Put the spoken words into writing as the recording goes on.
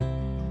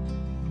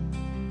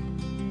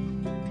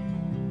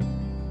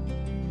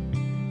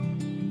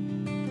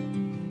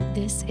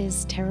This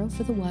is Tarot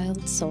for the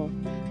Wild Soul,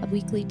 a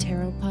weekly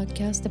tarot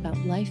podcast about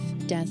life,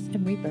 death,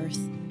 and rebirth,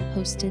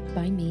 hosted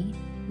by me,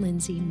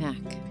 Lindsay Mack.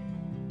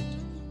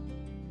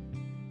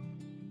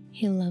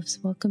 Hey loves,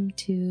 welcome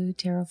to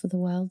Tarot for the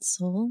Wild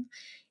Soul.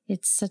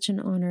 It's such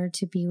an honor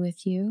to be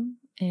with you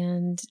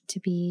and to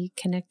be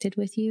connected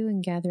with you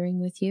and gathering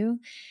with you.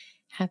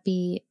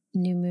 Happy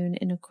new moon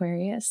in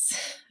Aquarius.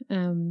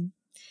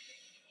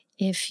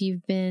 If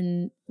you've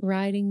been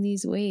riding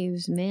these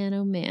waves, man,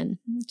 oh man,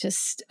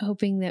 just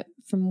hoping that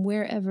from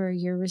wherever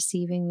you're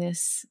receiving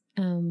this,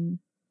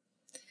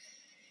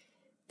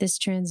 this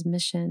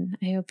transmission,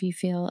 I hope you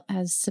feel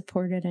as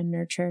supported and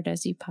nurtured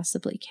as you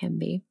possibly can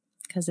be,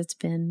 because it's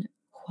been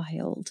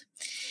wild.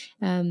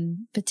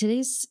 But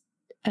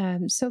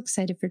I'm so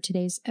excited for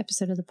today's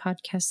episode of the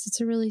podcast.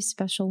 It's a really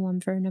special one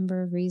for a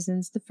number of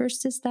reasons. The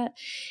first is that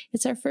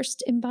it's our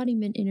first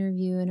embodiment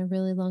interview in a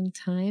really long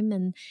time.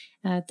 And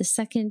the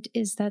second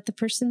is that the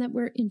person that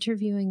we're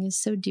interviewing is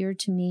so dear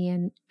to me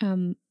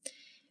and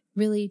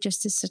really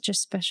just is such a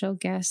special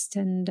guest.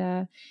 And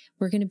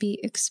we're going to be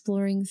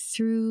exploring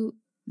through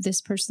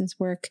this person's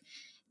work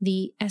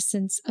the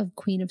essence of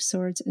Queen of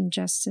Swords and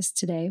Justice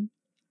today.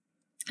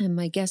 And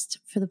my guest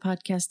for the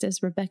podcast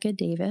is Rebecca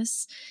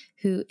Davis,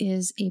 who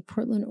is a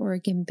Portland,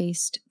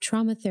 Oregon-based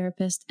trauma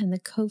therapist and the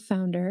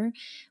co-founder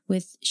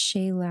with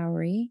Shay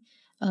Lowry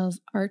of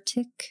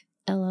Arctic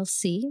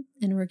LLC,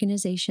 an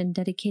organization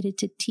dedicated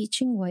to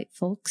teaching white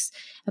folks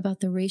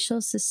about the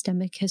racial,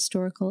 systemic,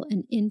 historical,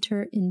 and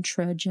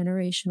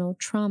intra-generational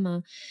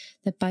trauma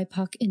that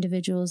BIPOC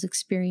individuals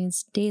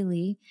experience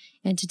daily,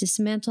 and to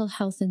dismantle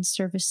health and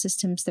service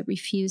systems that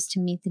refuse to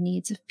meet the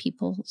needs of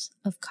peoples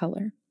of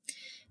color.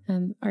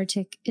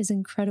 Arctic is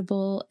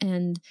incredible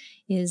and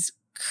is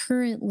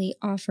currently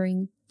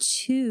offering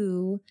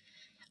 2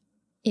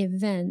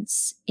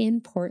 events in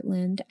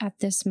Portland at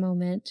this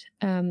moment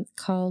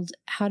called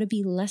How to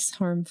Be Less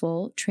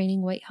Harmful,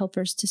 Training White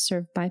Helpers to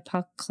Serve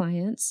BIPOC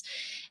Clients,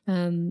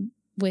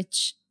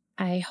 which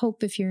I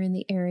hope if you're in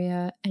the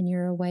area and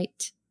you're a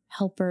white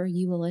helper,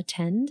 you will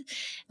attend.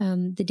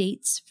 The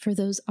dates for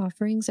those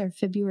offerings are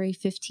February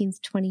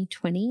 15th,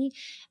 2020,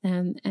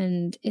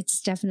 and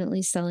it's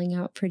definitely selling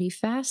out pretty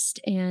fast.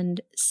 And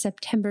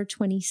September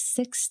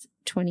 26th,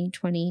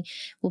 2020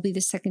 will be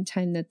the second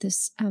time that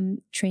this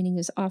training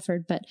is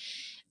offered. But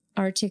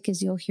Arctic,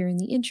 as you'll hear in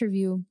the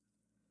interview,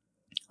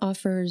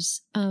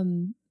 offers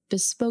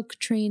bespoke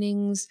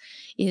trainings,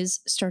 is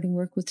starting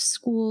work with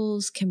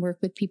schools, can work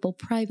with people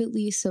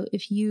privately. So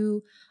if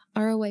you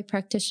are a white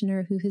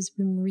practitioner who has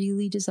been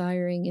really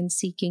desiring and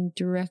seeking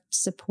direct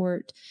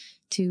support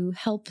to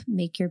help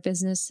make your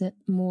business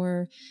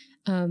more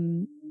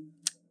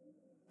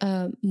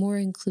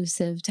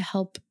inclusive, to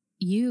help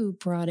you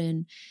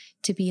broaden,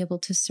 to be able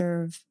to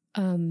serve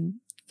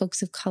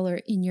folks of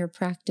color in your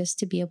practice,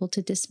 to be able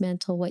to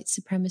dismantle white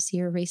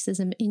supremacy or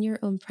racism in your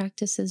own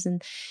practices.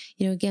 And,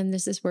 again,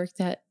 this is work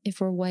that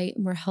if we're white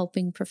and we're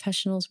helping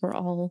professionals, we're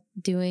all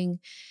doing,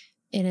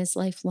 and it's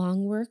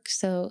lifelong work.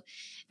 So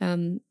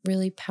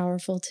really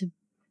powerful to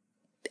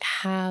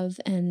have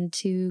and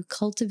to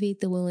cultivate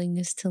the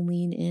willingness to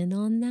lean in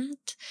on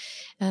that.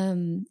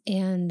 And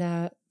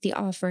the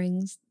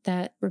offerings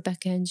that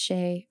Rebecca and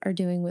Shay are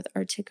doing with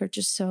Arctic are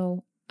just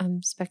so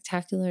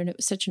spectacular. And it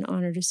was such an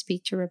honor to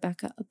speak to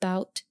Rebecca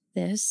about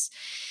this.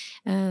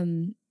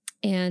 And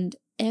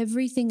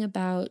everything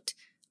about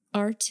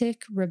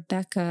Arctic,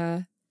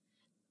 Rebecca,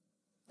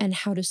 and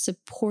how to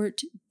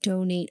support,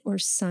 donate, or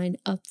sign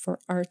up for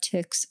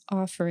Arctic's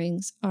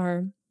offerings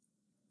are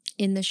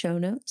in the show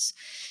notes.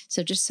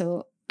 So just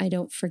so I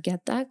don't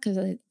forget that, because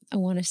I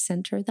want to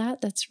center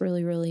that. That's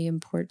really, really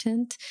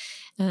important.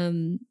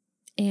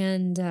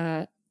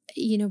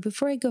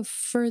 Before I go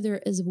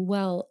further as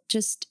well,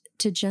 just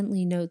to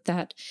gently note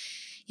that,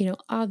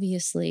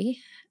 obviously,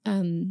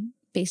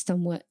 based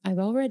on what I've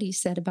already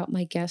said about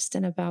my guest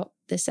and about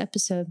this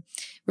episode,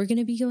 we're going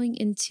to be going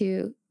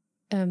into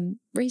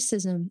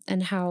racism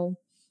and how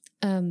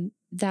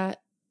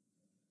that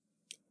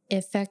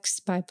affects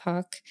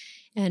BIPOC,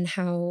 and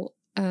how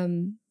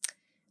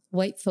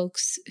white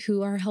folks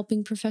who are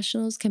helping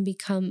professionals can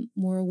become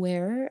more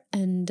aware.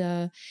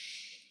 And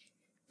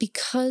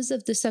because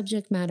of the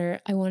subject matter,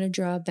 I want to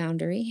draw a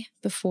boundary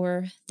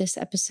before this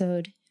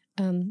episode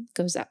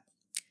goes up.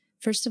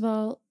 First of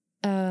all,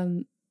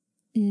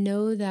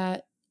 know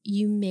that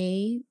you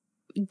may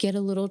get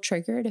a little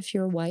triggered if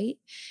you're white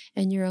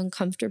and you're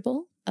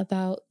uncomfortable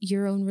about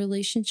your own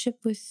relationship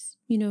with,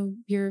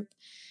 your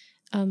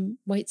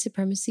white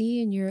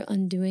supremacy and your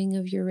undoing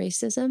of your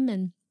racism.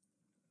 And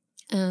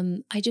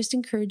I just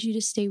encourage you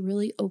to stay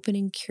really open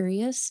and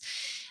curious.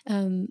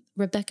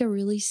 Rebecca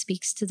really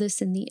speaks to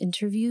this in the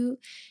interview.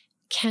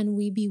 Can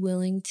we be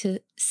willing to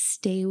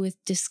stay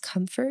with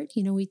discomfort?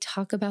 We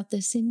talk about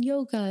this in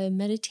yoga and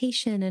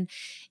meditation, and,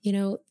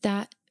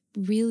 that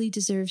really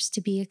deserves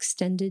to be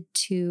extended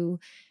to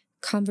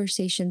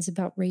conversations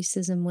about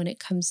racism when it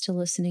comes to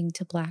listening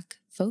to Black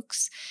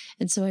folks.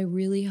 And so I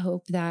really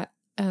hope that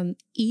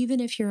even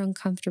if you're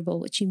uncomfortable,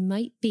 which you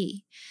might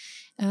be,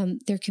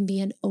 there can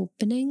be an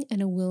opening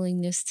and a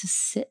willingness to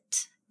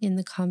sit in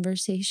the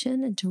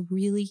conversation and to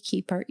really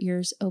keep our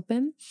ears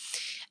open.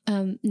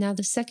 Now,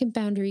 the second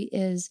boundary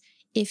is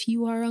if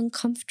you are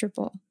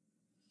uncomfortable,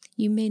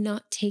 you may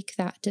not take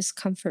that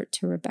discomfort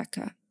to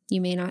Rebecca. You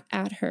may not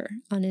add her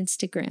on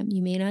Instagram.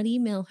 You may not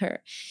email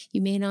her.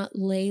 You may not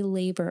lay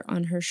labor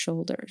on her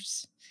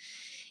shoulders.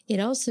 It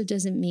also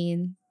doesn't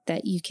mean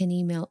that you can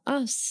email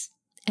us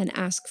and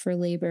ask for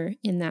labor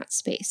in that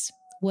space.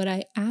 What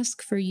I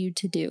ask for you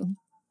to do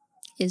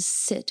is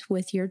sit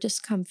with your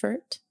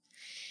discomfort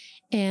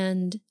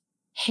and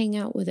hang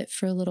out with it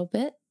for a little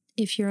bit.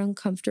 If you're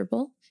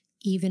uncomfortable,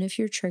 even if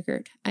you're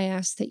triggered, I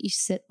ask that you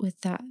sit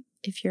with that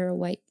if you're a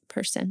white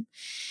person.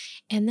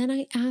 And then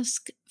I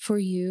ask for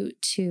you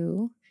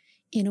to,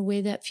 in a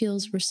way that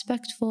feels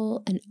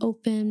respectful and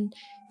open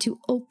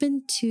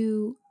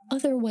to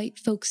other white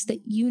folks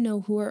that you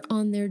know who are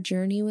on their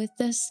journey with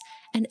this,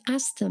 and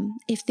ask them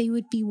if they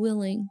would be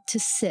willing to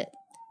sit.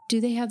 Do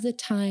they have the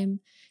time?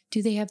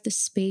 Do they have the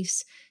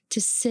space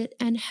to sit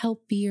and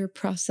help be your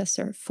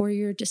processor for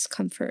your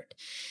discomfort?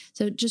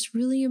 So just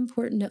really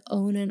important to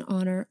own and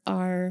honor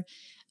our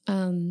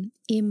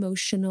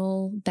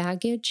emotional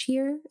baggage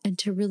here, and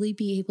to really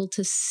be able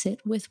to sit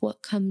with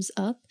what comes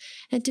up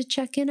and to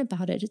check in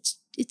about it.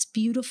 It's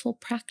beautiful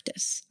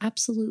practice,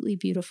 absolutely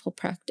beautiful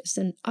practice.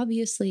 And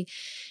obviously,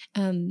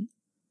 in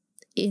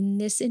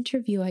this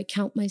interview, I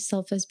count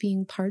myself as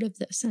being part of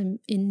this. I'm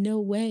in no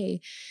way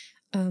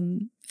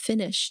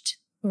finished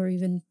or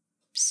even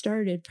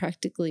started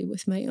practically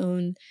with my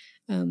own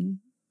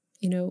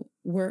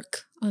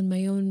work on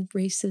my own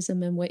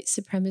racism and white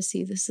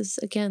supremacy. This is,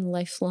 again,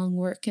 lifelong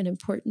work, and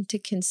important to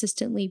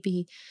consistently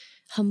be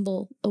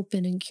humble,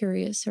 open, and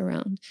curious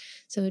around.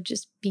 So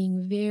just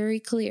being very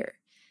clear,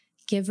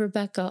 give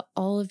Rebecca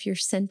all of your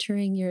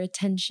centering, your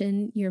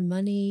attention, your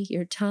money,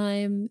 your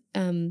time.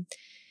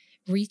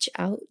 Reach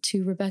out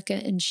to Rebecca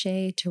and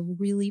Shay to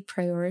really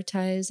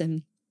prioritize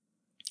and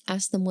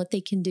ask them what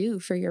they can do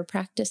for your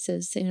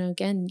practices.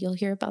 Again, you'll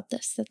hear about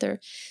this, that they're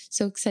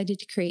so excited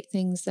to create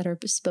things that are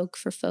bespoke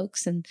for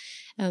folks, and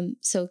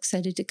so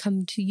excited to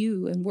come to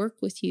you and work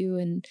with you.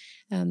 And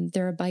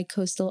they're a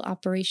bi-coastal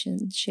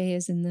operation. Shay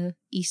is in the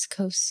East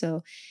Coast.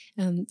 So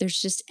there's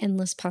just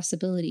endless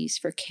possibilities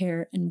for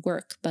care and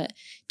work, but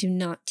do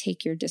not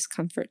take your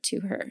discomfort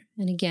to her.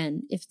 And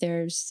again, if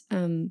there's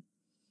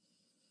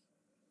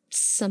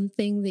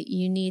something that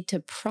you need to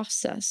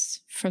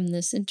process from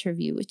this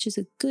interview, which is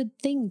a good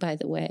thing, by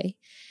the way,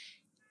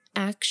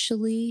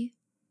 actually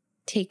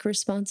take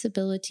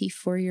responsibility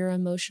for your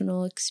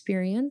emotional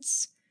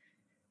experience,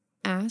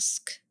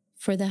 ask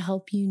for the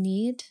help you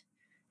need,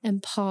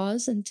 and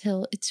pause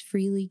until it's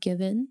freely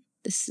given.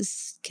 This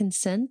is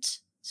consent,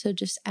 so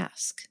just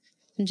ask.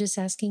 I'm just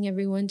asking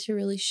everyone to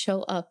really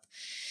show up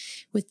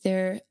with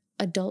their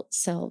adult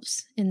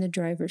selves in the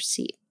driver's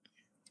seat,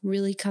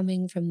 really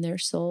coming from their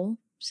soul,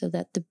 so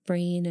that the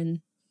brain and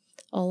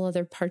all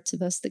other parts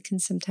of us that can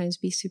sometimes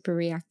be super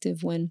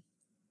reactive when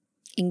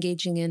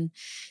engaging in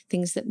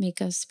things that make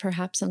us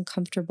perhaps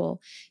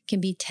uncomfortable can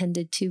be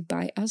tended to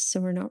by us, so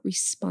we're not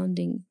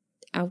responding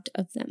out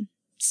of them.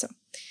 So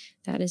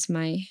those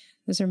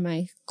are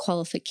my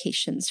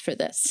qualifications for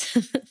this.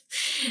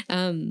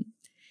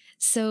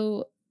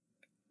 So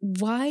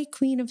why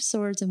Queen of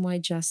Swords and why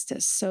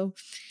Justice? So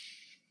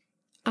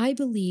I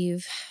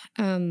believe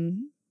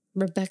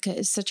Rebecca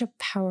is such a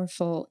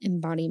powerful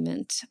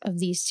embodiment of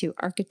these two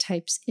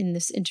archetypes in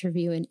this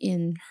interview and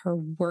in her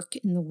work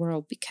in the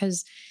world,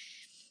 because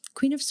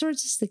Queen of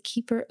Swords is the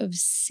keeper of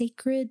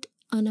sacred,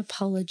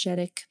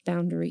 unapologetic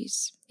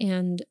boundaries.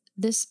 And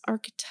this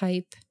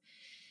archetype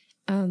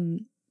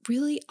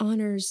really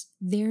honors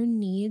their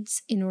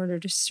needs in order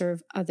to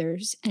serve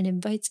others and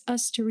invites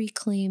us to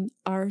reclaim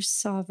our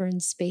sovereign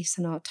space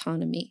and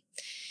autonomy.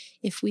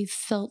 If we've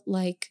felt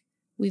like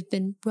we've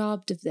been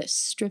robbed of this,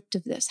 stripped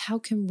of this, how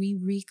can we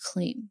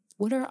reclaim?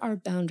 What are our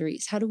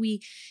boundaries? How do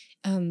we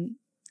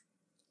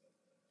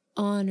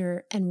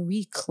honor and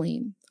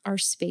reclaim our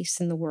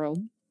space in the world?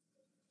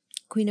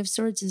 Queen of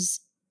Swords is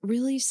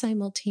really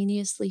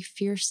simultaneously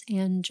fierce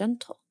and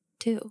gentle,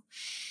 too,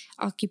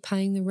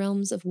 occupying the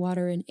realms of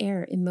water and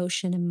air,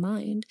 emotion and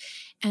mind.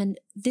 And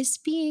this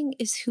being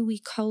is who we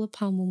call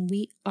upon when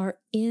we are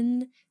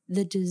in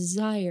the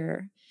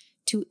desire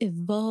to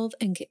evolve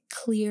and get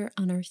clear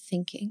on our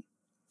thinking.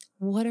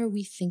 What are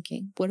we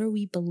thinking? What are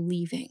we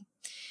believing?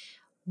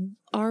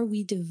 Are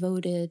we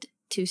devoted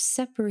to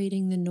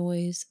separating the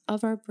noise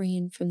of our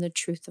brain from the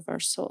truth of our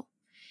soul?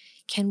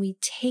 Can we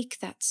take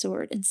that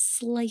sword and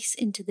slice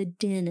into the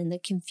din and the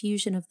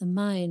confusion of the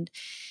mind?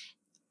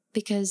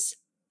 Because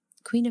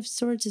Queen of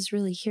Swords is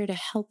really here to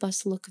help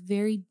us look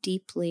very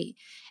deeply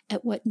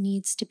at what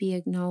needs to be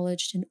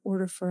acknowledged in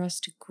order for us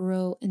to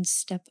grow and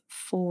step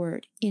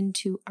forward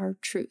into our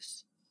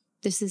truth.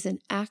 This is an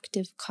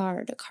active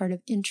card, a card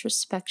of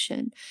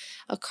introspection,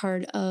 a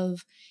card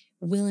of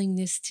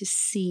willingness to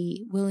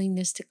see,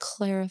 willingness to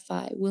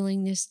clarify,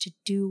 willingness to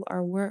do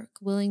our work,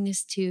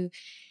 willingness to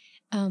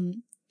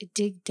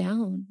dig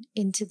down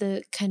into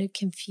the kind of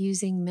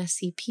confusing,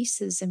 messy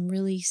pieces and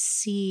really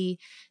see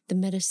the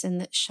medicine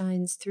that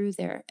shines through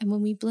there. And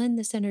when we blend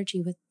this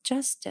energy with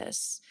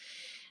justice,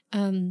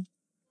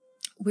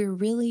 we're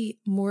really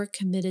more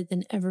committed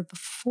than ever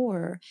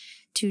before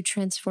to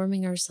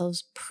transforming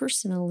ourselves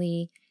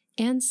personally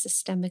and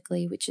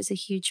systemically, which is a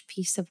huge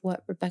piece of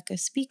what Rebecca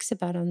speaks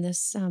about on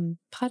this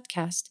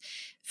podcast,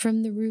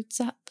 from the roots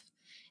up.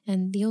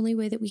 And the only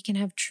way that we can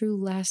have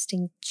true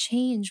lasting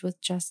change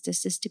with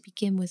justice is to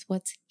begin with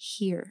what's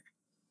here.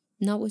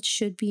 Not what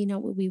should be,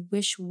 not what we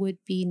wish would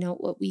be,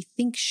 not what we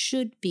think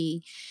should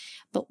be,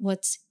 but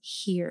what's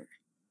here,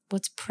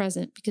 what's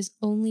present. Because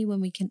only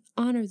when we can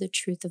honor the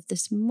truth of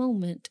this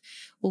moment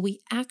will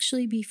we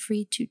actually be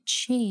free to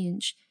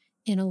change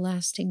in a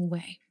lasting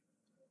way.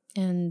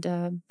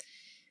 And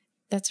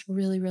that's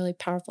really, really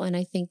powerful. And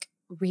I think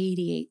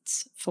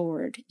radiates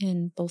forward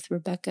in both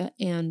Rebecca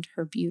and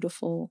her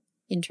beautiful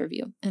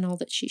interview and all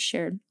that she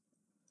shared.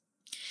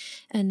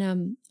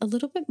 And a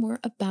little bit more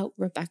about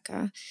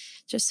Rebecca,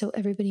 just so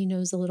everybody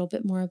knows a little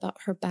bit more about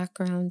her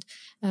background.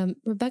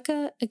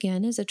 Rebecca,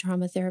 again, is a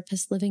trauma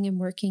therapist living and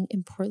working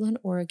in Portland,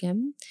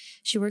 Oregon.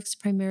 She works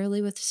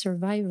primarily with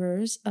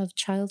survivors of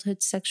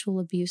childhood sexual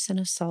abuse and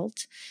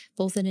assault,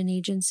 both in an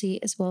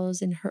agency as well as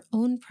in her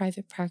own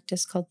private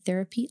practice called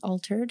Therapy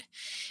Altered.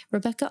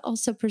 Rebecca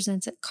also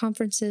presents at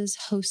conferences,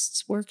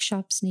 hosts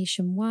workshops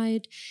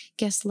nationwide,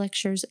 guest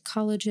lectures at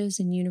colleges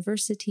and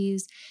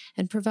universities,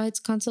 and provides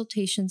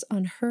consultations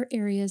on her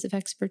areas of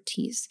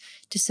expertise: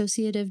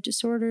 dissociative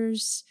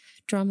disorders,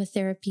 drama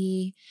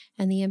therapy,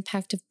 and the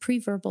impact of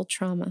preverbal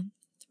trauma.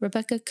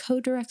 Rebecca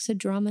co-directs a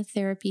drama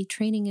therapy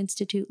training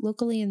institute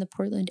locally in the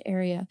Portland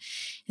area,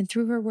 and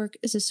through her work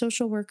as a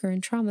social worker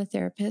and trauma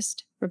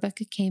therapist,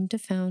 Rebecca came to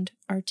found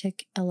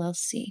Arctic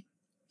LLC.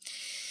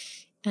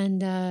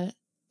 And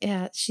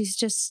yeah, she's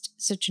just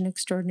such an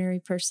extraordinary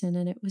person,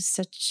 and it was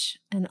such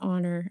an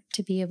honor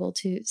to be able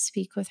to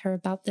speak with her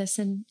about this.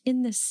 And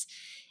in this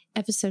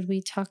episode,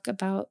 we talk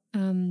about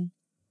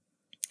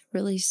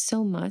really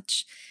so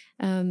much.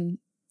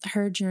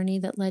 Her journey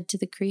that led to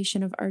the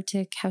creation of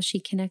Arctic, how she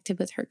connected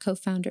with her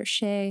co-founder,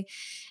 Shay,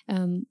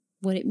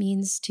 what it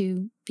means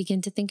to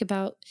begin to think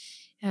about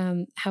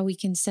how we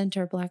can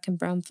center Black and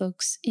Brown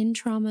folks in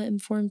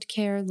trauma-informed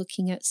care,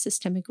 looking at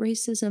systemic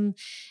racism,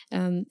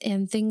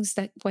 and things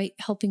that white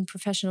helping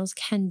professionals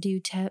can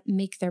do to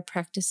make their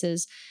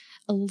practices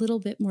a little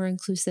bit more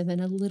inclusive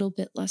and a little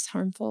bit less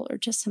harmful, or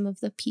just some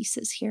of the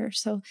pieces here.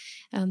 So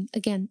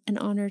again, an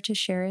honor to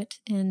share it.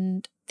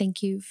 And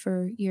thank you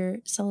for your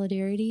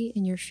solidarity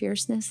and your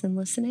fierceness in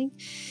listening.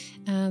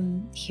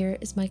 Here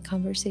is my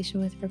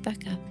conversation with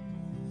Rebecca.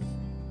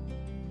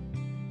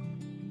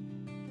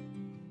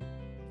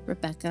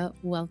 Rebecca,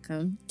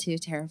 welcome to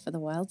Tarot for the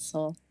Wild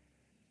Soul.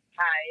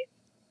 Hi.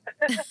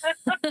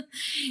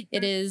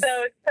 It is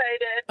so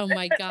excited. Oh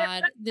my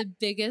God, the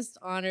biggest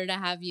honor to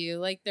have you.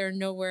 Like, there are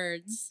no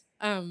words.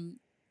 I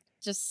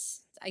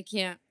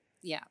can't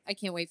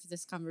wait for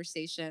this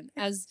conversation.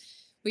 As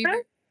we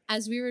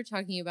were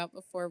talking about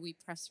before we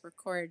press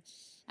record,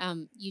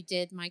 you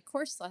did my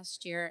course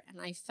last year, and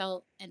I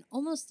felt an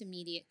almost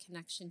immediate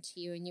connection to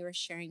you, and you were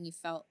sharing you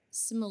felt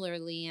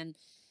similarly. And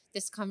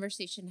this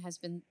conversation has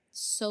been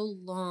so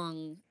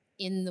long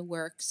in the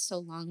works, so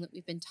long that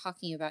we've been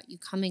talking about you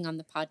coming on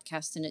the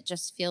podcast, and it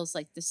just feels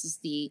like this is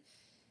the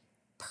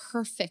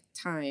perfect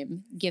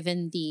time,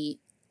 given the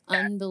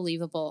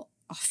unbelievable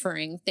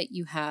offering that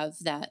you have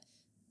that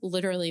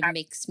literally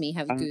makes me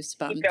have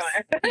goosebumps. Keep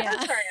going. Yeah.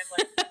 Sorry,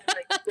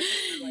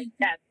 I'm like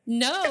yes.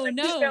 No. Keep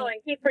going.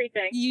 Keep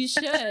preaching. You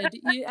should.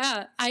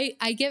 Yeah.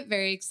 I get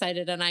very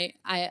excited, and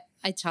I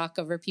talk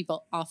over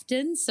people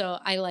often, so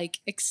I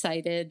like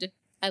excited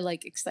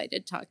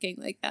talking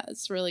like that.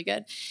 It's really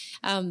good.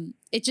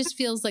 It just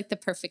feels like the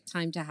perfect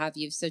time to have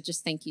you. So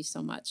just thank you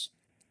so much.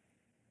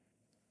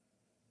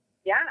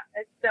 Yeah,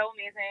 it's so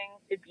amazing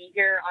to be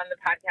here on the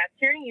podcast.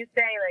 Hearing you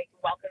say, like,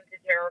 welcome to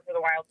Tarot for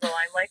the Wild Soul,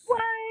 I'm like,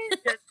 what?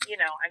 Just,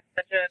 I'm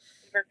such a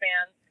super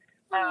fan.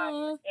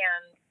 And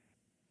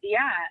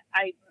yeah,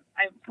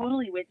 I'm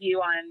totally with you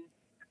on,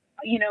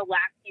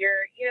 last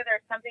year,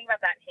 there's something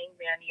about that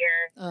Hangman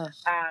year,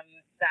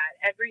 that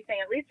everything,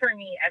 at least for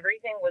me,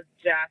 everything was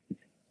just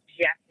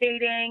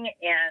gestating,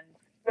 and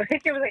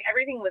it was like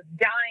everything was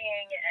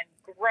dying and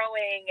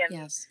growing,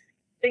 and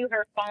things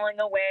are falling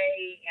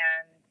away,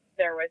 and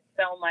there was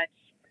so much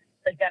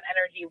like that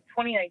energy.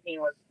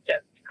 2019 was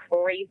just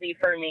crazy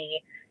for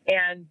me,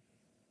 and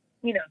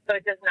so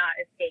it does not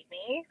escape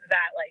me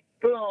that, like,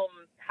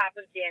 boom, top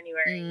of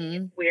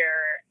January,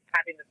 we're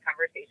having this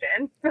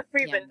conversation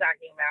we've been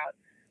talking about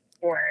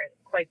for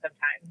quite some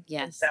time.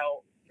 Yes. And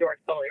so you're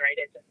totally right.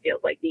 It just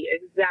feels like the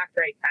exact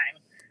right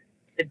time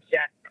to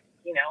just,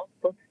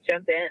 let's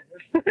jump in.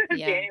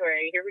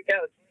 January, here we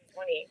go,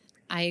 2020.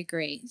 I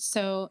agree.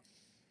 So,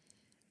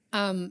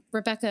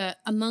 Rebecca,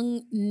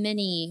 among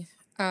many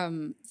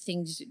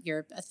things,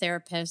 you're a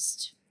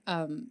therapist,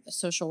 a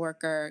social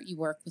worker, you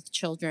work with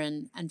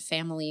children and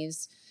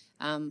families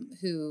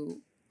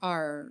who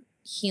are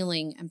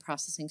healing and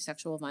processing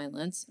sexual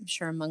violence. I'm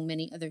sure among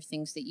many other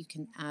things that you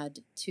can add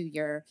to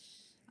your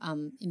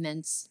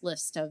immense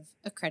list of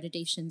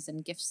accreditations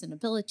and gifts and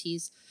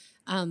abilities.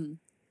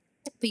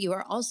 But you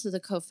are also the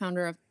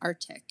co-founder of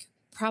Arctic,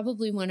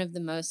 probably one of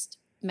the most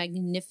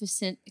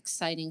magnificent,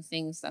 exciting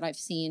things that I've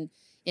seen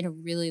in a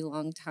really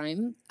long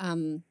time.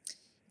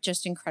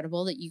 Just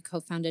incredible that you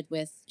co-founded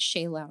with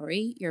Shay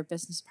Lowry, your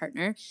business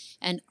partner.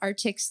 And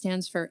Arctic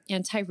stands for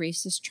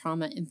Anti-Racist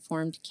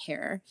Trauma-Informed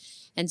Care.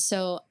 And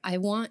so I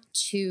want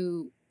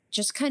to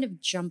just kind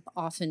of jump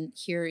off and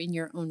hear in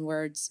your own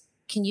words.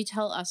 Can you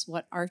tell us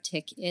what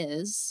Arctic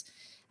is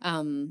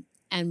and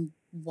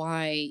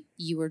why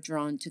you were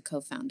drawn to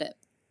co-found it?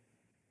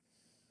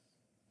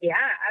 Yeah,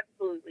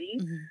 absolutely.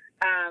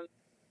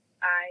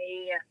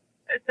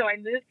 I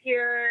moved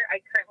here.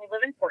 I currently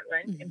live in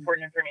Portland.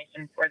 Important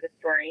information for the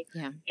story.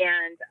 Yeah.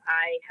 And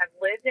I have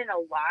lived in a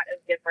lot of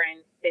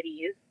different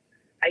cities.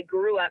 I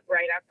grew up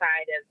right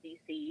outside of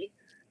DC,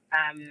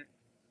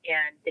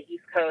 and the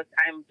East Coast.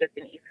 I'm just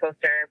an East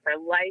Coaster for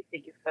life.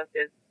 The East Coast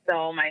is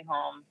so my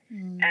home.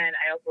 And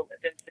I also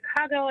lived in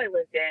Chicago. I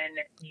lived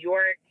in New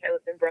York. I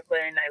lived in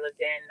Brooklyn. I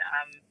lived in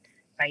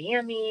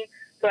Miami.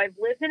 So I've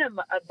lived in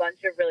a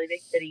bunch of really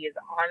big cities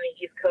on the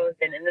East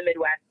Coast and in the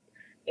Midwest.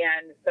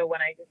 And so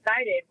when I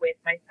decided with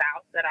my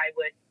spouse that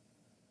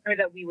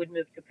we would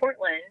move to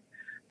Portland,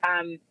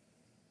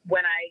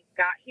 when I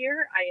got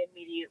here, I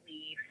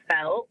immediately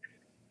felt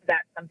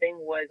that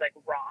something was like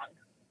wrong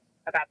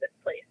about this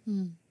place.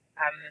 And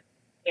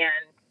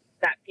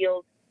that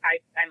feels,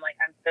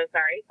 I'm so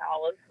sorry to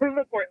all of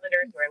the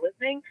Portlanders who are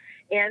listening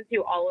and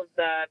to all of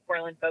the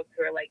Portland folks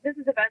who are like, this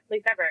is the best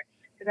place ever.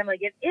 Because I'm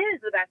like, it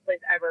is the best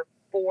place ever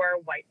for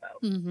white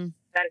folks.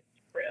 That is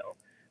true.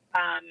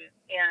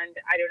 And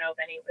I don't know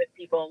if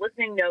people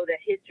listening know the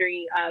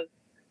history of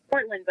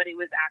Portland, but it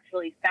was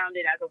actually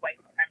founded as a white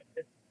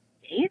supremacist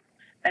state.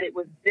 That it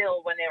was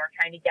built when they were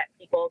trying to get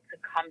people to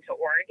come to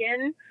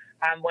Oregon.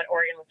 When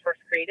Oregon was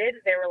first created,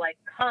 they were like,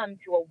 come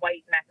to a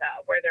white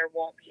Mecca where there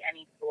won't be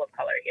any people of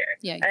color here.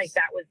 Yikes. I think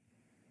that was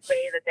the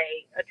way that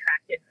they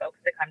attracted folks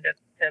to come to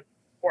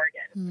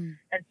Oregon.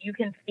 And you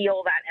can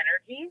feel that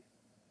energy.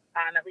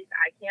 At least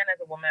I can as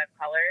a woman of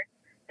color.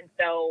 And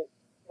so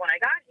when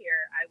I got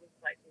here, I was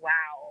like,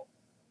 wow,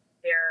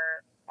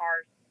 there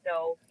are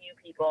so few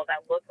people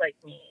that look like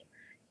me.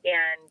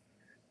 And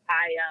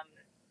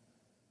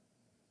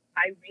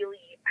I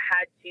really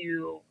had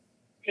to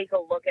take a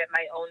look at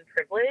my own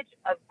privilege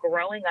of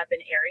growing up in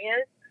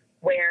areas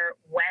where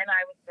when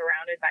I was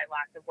surrounded by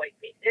lots of white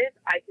faces,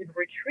 I could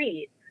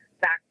retreat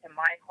back to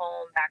my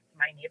home, back to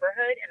my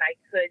neighborhood, and I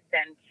could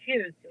then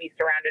choose to be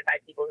surrounded by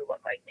people who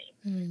look like me.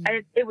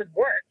 And it was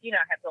work. You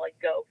know, I have to like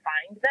go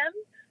find them,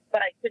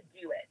 but I could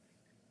do it.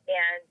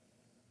 And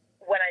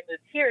when I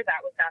moved here,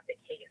 that was not the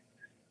case.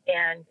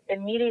 And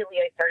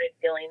immediately I started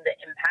feeling the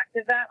impact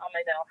of that on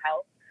my mental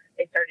health.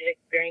 I started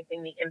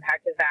experiencing the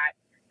impact of that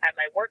at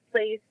my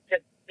workplace,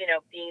 just, you know,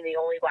 being the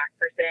only Black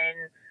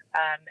person.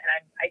 And I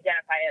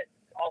identify as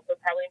also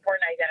probably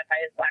important. I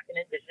identify as Black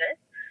and Indigenous.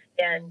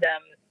 And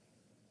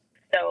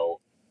so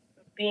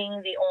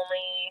being the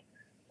only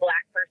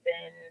Black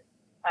person,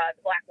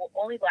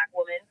 only Black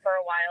woman for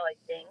a while, I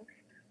think.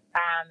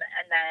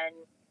 And then,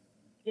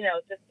 you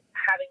know, just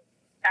having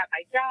at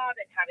my job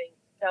and having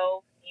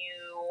so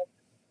few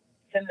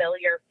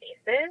familiar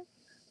faces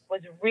was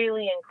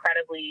really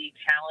incredibly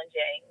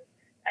challenging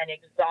and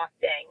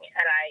exhausting.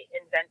 And I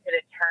invented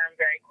a term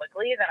very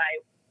quickly that I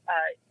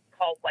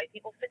called white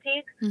people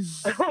fatigue,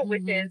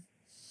 which is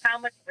how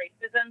much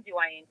racism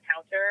do I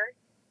encounter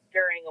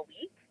during a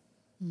week?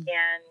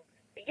 And,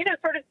 you know,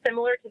 sort of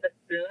similar to the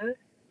spoons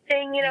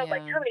thing, you know,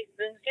 like how many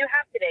spoons do you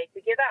have today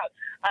to give out?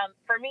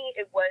 For me,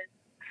 it was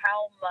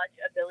how much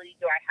ability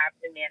do I have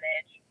to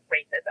manage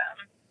racism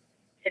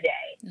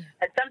today?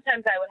 And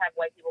sometimes I would have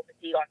white people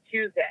fatigue on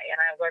Tuesday,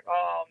 and I was like,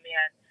 oh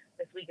man,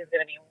 this week is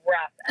going to be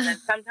rough. And then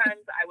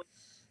sometimes I would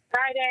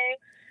Friday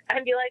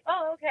and be like,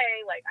 oh,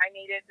 okay, like I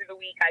made it through the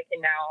week. I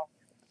can now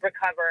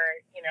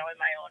recover, you know,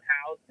 in my own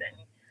house. And,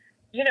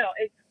 you know,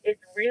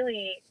 it's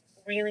really,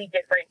 really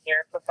different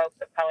here for folks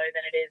of color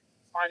than it is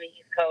on the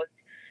East Coast.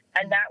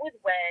 And that was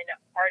when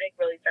Arctic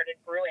really started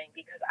brewing,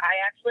 because I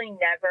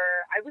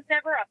was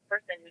never a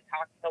person who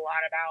talked a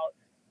lot about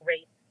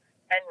race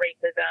and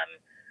racism.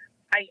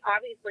 I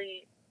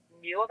obviously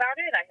knew about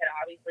it. I had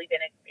obviously been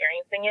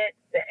experiencing it,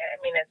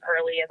 I mean, as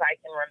early as I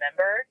can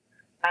remember.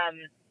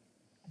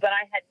 But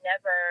I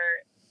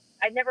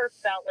never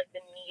felt like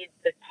the need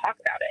to talk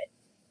about it.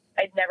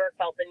 I'd never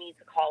felt the need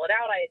to call it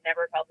out. I had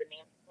never felt the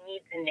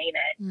need to name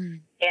it.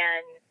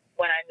 And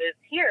when I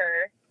moved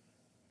here,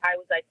 I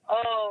was like,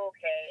 oh,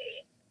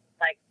 okay,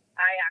 like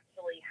I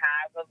actually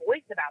have a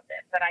voice about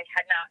this that I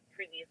had not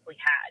previously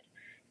had.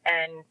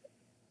 And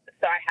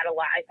so I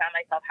found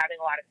myself having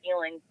a lot of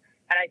feelings.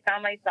 And I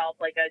found myself,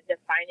 like, a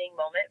defining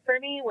moment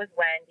for me was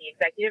when the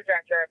executive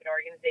director of an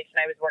organization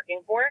I was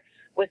working for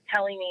was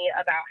telling me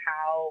about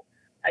how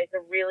it's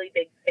a really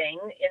big thing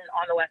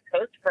on the West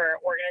Coast for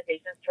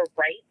organizations to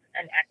write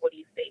an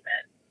equity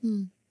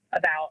statement.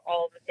 about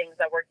all of the things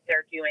that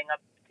they're doing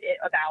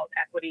about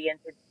equity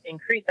and to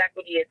increase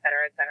equity, et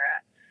cetera, et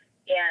cetera.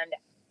 And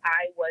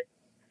I was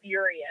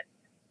furious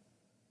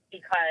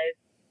because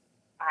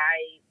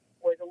I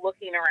was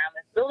looking around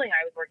this building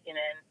I was working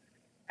in,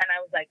 and I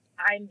was like,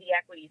 I'm the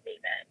equity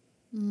statement.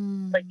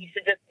 Like, you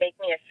should just make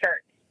me a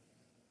shirt.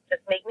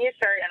 Just make me a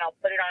shirt, and I'll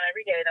put it on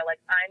every day that,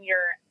 like, I'm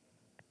your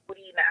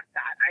equity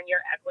mascot. I'm your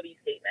equity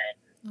statement.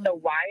 So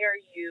why are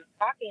you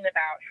talking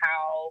about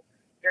how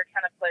you're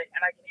trying to put,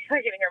 and I can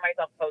hear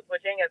myself code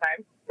switching as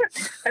I'm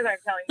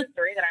telling the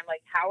story, that I'm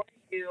like, how are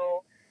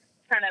you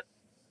trying to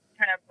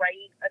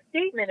write a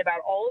statement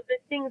about all of the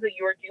things that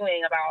you're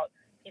doing about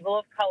people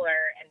of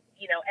color, and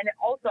and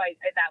also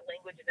that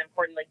language is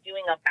important, like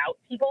doing about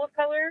people of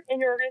color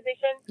in your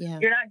organization. Yeah.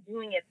 You're not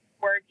doing it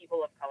for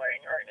people of color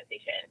in your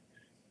organization.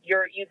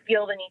 You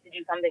feel the need to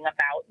do something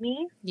about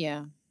me.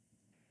 Yeah.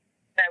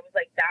 And I was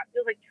like, that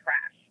feels like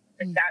trash.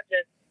 Like that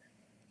just,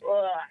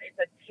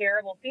 it's a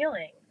terrible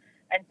feeling.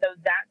 And so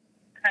that's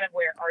kind of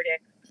where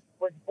Arctic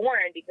was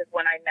born, because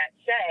when I met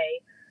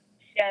Shay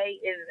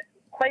is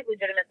quite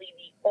legitimately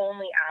the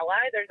only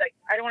ally. There's like,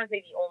 I don't want to say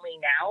the only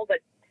now,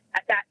 but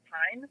at that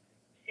time,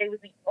 Shay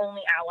was the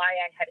only ally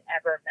I had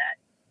ever met.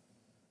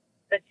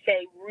 That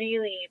Shay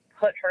really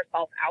put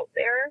herself out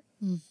there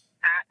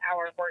at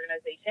our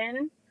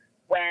organization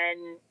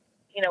when,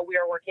 we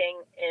were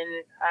working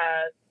in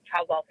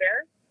child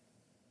welfare.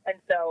 And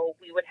so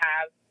we would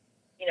have,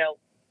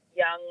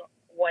 young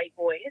white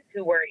boys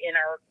who are in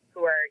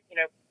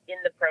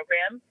the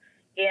program,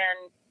 and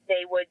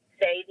they would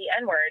say the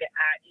N-word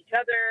at each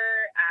other,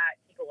 at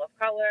people of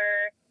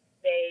color.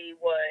 They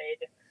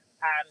would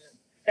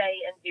say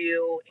and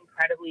do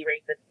incredibly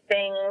racist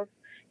things.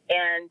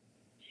 And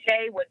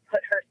Shay would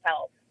put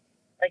herself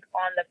like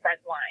on the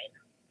front line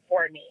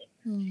for me.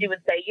 She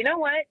would say, you know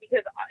what?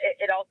 Because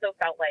it also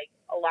felt like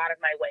a lot of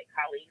my white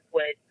colleagues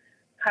would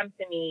come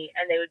to me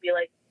and they would be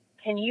like,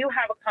 can you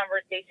have a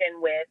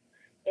conversation with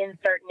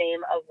insert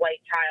name of white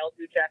child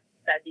who just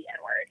said the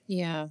N-word?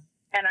 Yeah.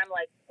 And I'm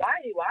like,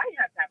 why do I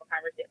have to have a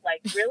conversation?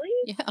 Like, really?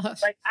 Yeah.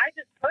 Like, I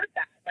just heard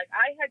that. Like,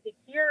 I had to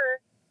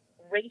hear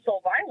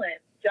racial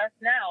violence just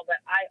now,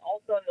 but I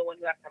also am the one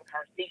who has to have a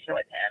conversation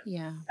with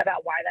him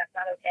about why that's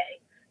not okay.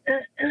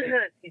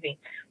 Excuse me.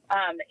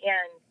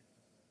 And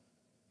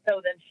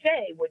so then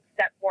Shay would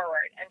step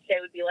forward, and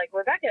Shay would be like,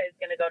 Rebecca is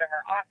going to go to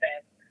her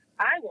office.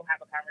 I will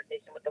have a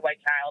conversation with the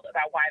white child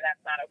about why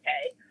that's not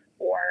okay.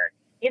 Or,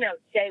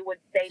 Shay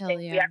would say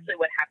things. We actually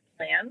would have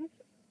plans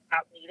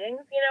about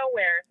meetings,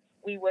 where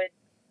we would,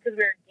 because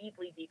we're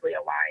deeply, deeply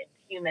aligned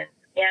humans,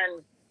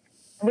 and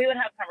we would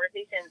have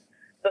conversations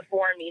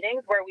before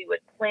meetings where we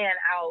would plan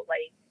out,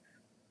 like,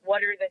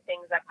 what are the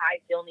things that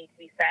I feel need to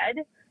be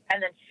said, and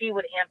then she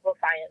would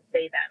amplify and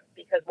say them,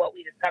 because what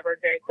we discovered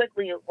very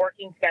quickly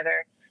working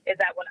together is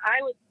that when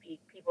I would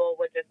speak, people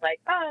would just like,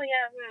 oh,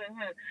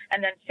 yeah,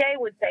 and then Shay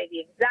would say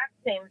the exact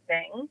same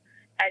thing,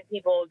 and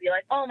people would be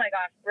like, oh, my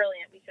gosh,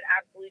 brilliant, we should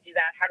absolutely do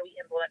that. How do we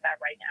implement that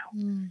right now?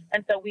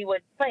 And so we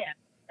would plan,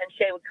 and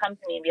Shay would come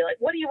to me and be like,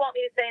 what do you want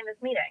me to say in this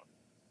meeting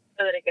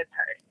so that it gets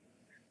heard?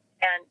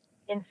 And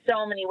in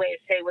so many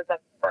ways, Shay was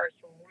the first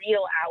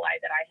real ally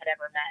that I had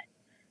ever met.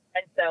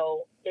 And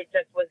so it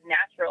just was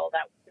natural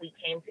that we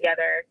came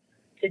together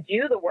to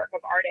do the work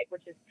of Arctic,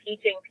 which is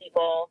teaching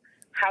people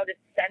how to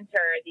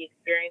center the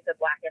experience of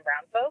Black and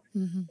Brown folks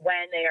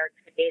when they are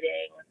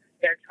creating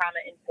their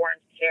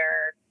trauma-informed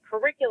care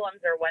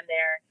curriculums, or when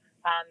they're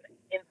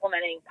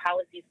implementing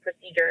policies,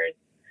 procedures,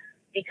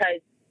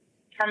 because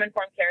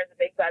trauma-informed care is a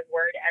big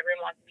buzzword.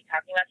 Everyone wants to be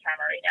talking about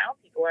trauma right now.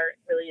 People are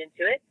really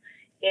into it,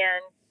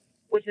 and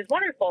which is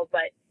wonderful.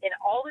 But in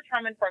all the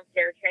trauma-informed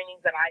care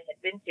trainings that I had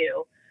been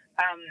to,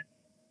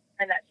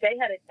 and that Shay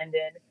had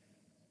attended,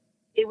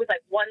 it was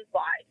like one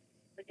slide.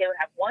 Like, they would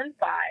have one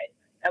slide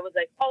that was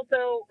like,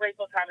 also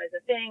racial trauma is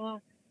a thing.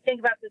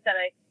 Think about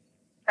systemic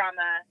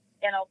trauma,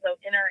 and also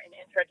inter and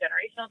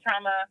intragenerational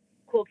trauma.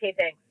 Cool, okay,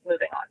 thanks.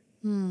 Moving on.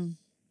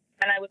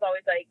 And I was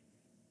always like,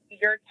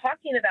 you're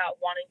talking about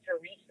wanting to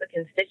reach the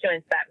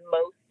constituents that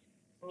most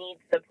need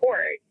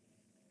support,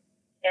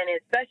 and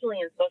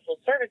especially in social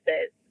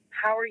services.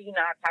 How are you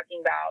not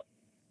talking about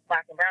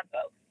Black and Brown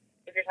folks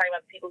if you're talking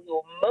about the people who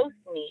most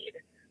need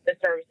the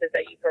services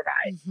that you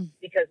provide?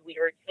 Because we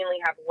routinely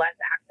have less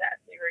access.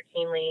 We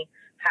routinely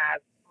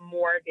have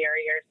more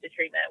barriers to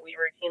treatment. We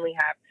routinely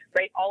have,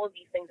 all of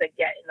these things that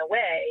get in the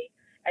way,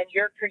 and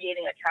you're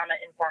creating a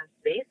trauma-informed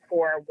space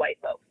for white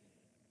folks.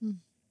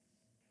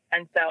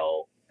 And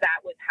so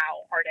that was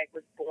how Arctic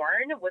was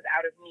born, was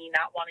out of me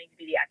not wanting to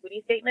be the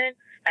equity statement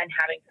and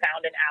having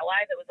found an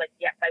ally that was like,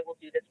 yes, I will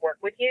do this work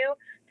with you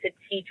to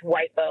teach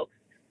white folks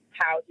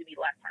how to be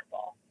less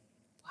harmful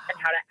and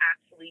how to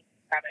actually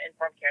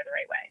trauma-informed care the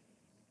right way.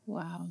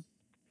 Wow.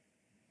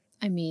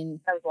 I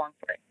mean, that was a long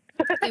story.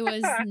 It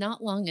was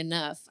not long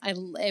enough.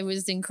 It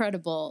was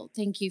incredible.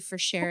 Thank you for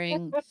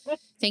sharing.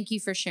 Thank you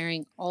for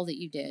sharing all that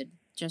you did.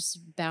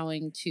 Just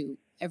bowing to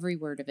every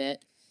word of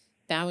it,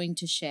 bowing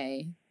to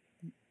Shay,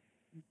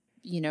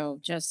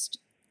 just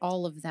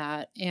all of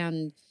that.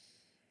 And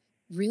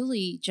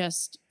really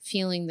just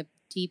feeling the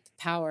deep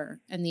power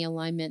and the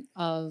alignment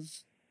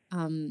of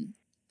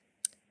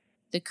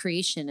the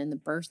creation and the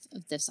birth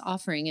of this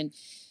offering. And,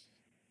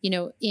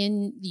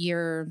 in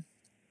your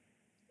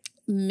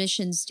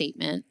mission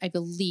statement, I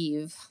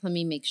believe, let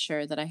me make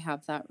sure that I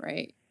have that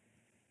right.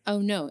 Oh,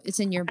 no, it's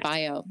in your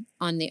bio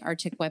on the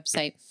Arctic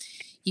website.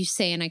 You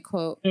say, and I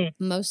quote,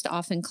 most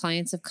often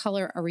clients of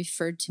color are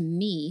referred to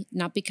me,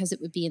 not because it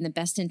would be in the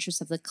best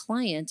interest of the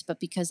client, but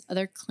because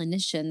other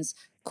clinicians,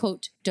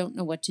 quote, don't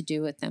know what to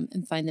do with them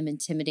and find them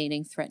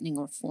intimidating, threatening,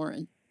 or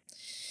foreign.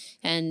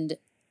 And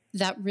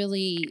that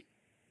really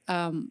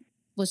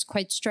was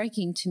quite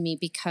striking to me,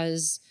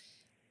 because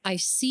I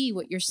see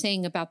what you're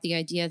saying about the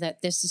idea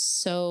that this is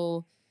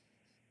so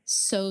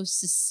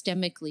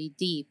systemically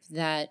deep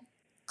that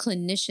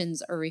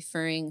clinicians are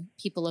referring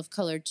people of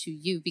color to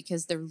you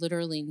because they're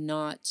literally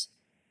not,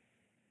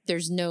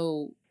 there's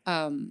no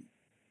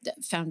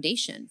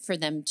foundation for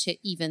them to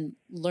even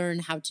learn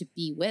how to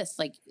be with,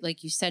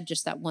 like you said,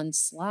 just that one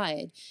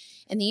slide.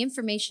 And the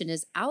information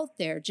is out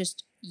there,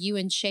 just you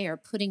and Shay are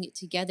putting it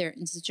together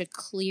in such a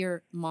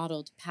clear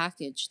modeled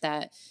package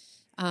that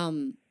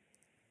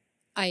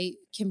I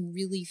can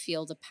really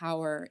feel the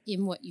power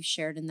in what you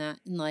shared in that,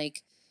 and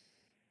like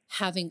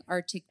having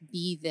Arctic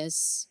be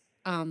this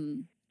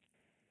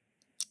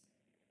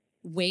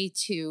way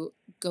to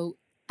go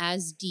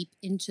as deep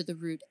into the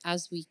root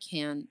as we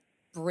can,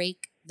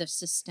 break the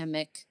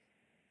systemic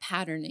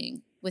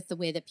patterning with the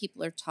way that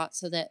people are taught,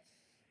 so that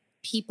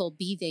people,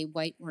 be they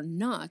white or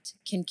not,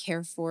 can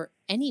care for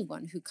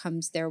anyone who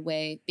comes their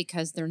way,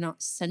 because they're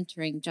not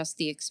centering just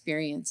the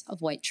experience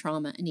of white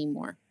trauma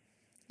anymore.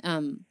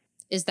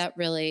 Is that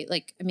really,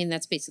 like, I mean,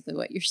 that's basically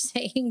what you're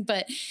saying,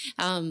 but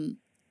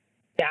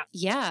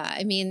yeah,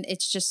 I mean,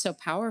 it's just so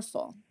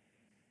powerful.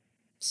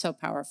 So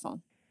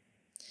powerful.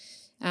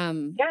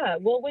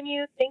 Well, when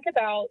you think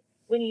about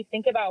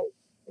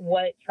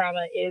what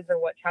trauma is, or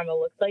what trauma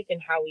looks like,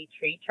 and how we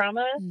treat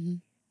trauma,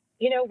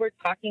 we're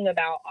talking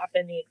about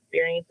often the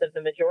experience of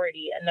the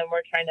majority, and then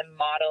we're trying to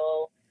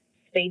model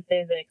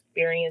spaces and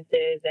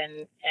experiences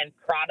and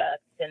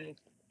products and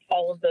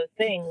all of those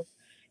things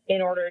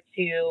in order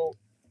to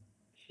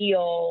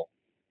heal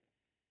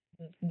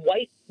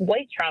white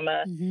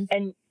trauma,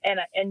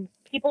 and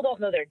people don't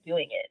know they're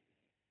doing it.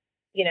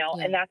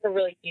 And that's a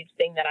really huge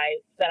thing that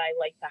I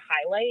like to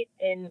highlight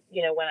in,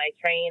 when I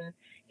train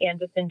and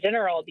just in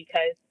general,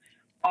 because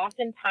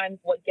oftentimes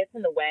what gets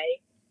in the way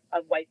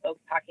of white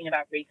folks talking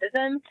about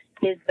racism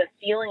is the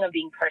feeling of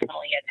being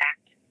personally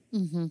attacked.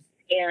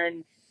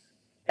 And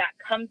that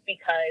comes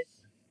because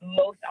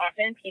most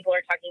often people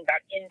are talking about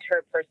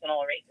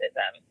interpersonal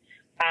racism.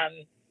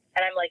 And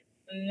I'm like,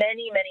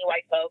 many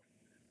white folks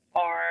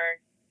are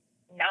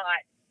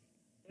not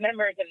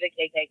members of the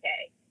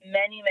KKK.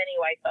 Many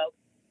white folks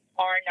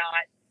are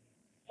not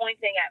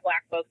pointing at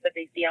Black folks that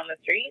they see on the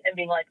street and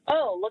being like,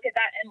 oh, look at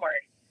that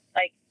N-word.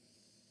 Like,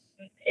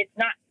 it's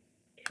not,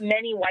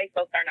 many white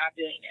folks are not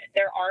doing it.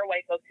 There are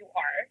white folks who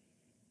are,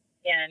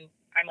 and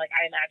I'm like,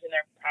 I imagine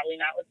they're probably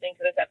not listening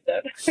to this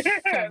episode.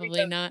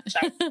 Probably not.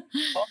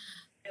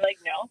 Like,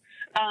 no.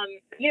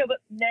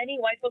 But many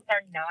white folks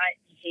are not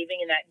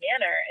behaving in that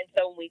manner. And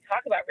so when we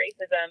talk about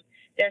racism,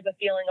 there's a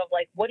feeling of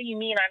like, what do you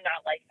mean I'm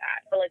not like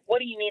that? Or like, what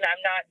do you mean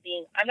I'm not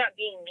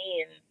being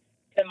mean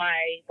to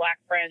my Black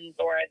friends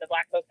or the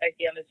Black folks I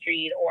see on the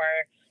street, or,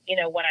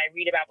 when I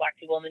read about Black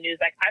people in the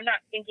news, like, I'm not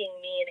thinking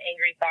mean,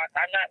 angry thoughts.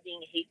 I'm not being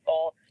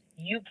hateful.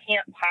 You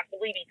can't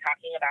possibly be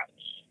talking about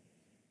me.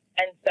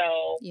 And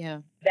so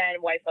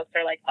then white folks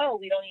are like, oh,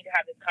 we don't need to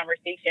have this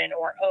conversation,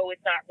 or, oh,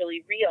 it's not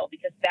really real,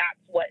 because that's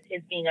what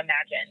is being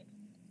imagined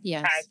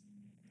as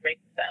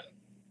racism.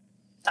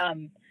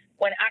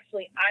 When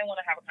actually I want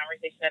to have a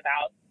conversation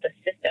about the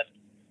systems,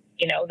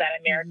 that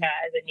America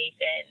as a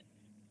nation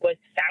was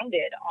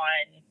founded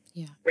on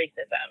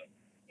racism.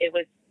 It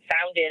was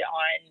founded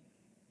on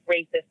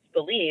racist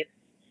beliefs.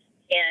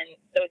 And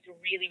so it's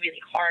really,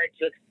 really hard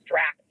to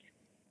extract,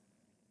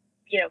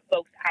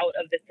 folks out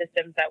of the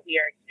systems that we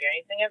are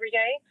experiencing every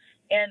day.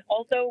 And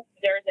also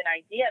there's an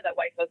idea that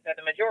white folks are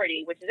the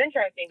majority, which is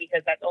interesting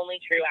because that's only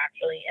true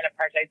actually in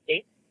apartheid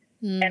states,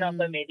 and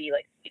also maybe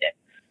like Sweden.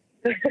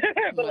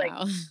 But like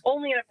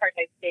only in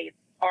apartheid states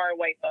are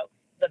white folks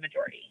the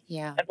majority.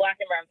 Yeah. The Black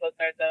and brown folks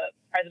are the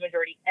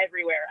majority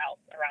everywhere else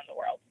around the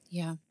world.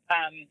 Yeah.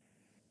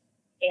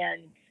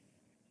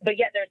 But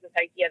yet there's this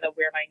idea that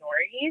we're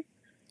minorities.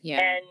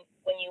 Yeah. And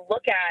when you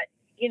look at,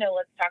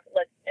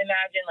 let's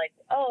imagine like,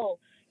 oh,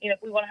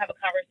 if we want to have a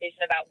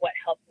conversation about what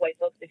helps white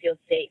folks to feel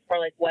safe, or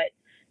like what,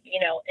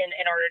 in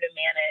order to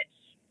manage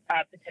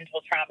potential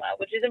trauma,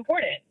 which is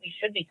important. We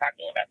should be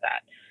talking about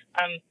that.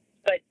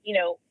 But,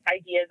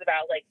 ideas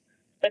about like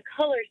the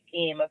color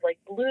scheme of like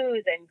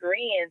blues and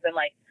greens, and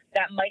like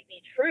that might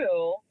be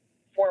true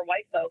for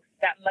white folks.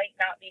 That might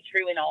not be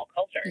true in all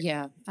cultures.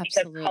 Yeah,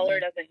 absolutely. Because color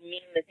doesn't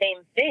mean the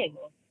same thing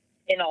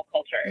in all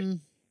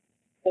cultures.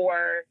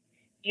 Or,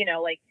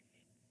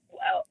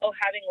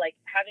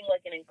 having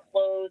an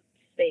enclosed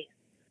space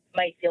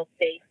might feel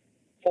safe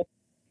for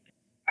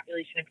a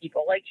population of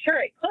people. Like, sure,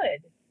 it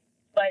could,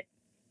 but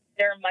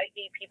there might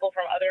be people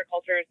from other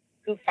cultures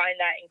who find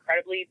that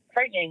incredibly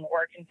frightening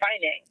or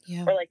confining,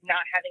 or like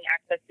not having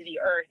access to the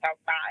earth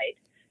outside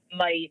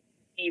might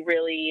be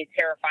really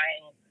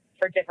terrifying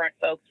for different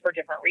folks for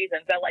different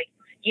reasons. That like,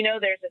 you know,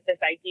 there's just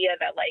this idea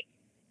that like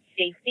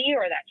safety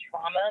or that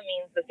trauma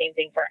means the same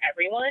thing for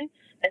everyone.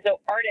 And so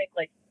Arctic,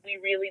 like, we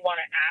really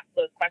want to ask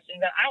those questions.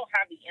 And I don't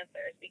have the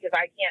answers because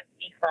I can't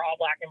speak for all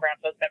Black and brown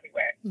folks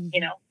everywhere, you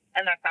know,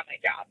 and that's not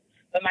my job.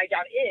 But my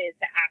job is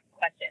to ask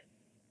questions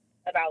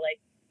about like,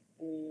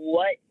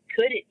 what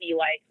could it be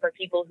like for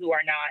people who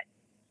are not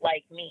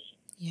like me?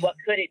 What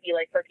could it be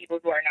like for people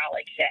who are not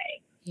like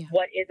Shay?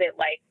 What is it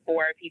like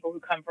for people who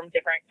come from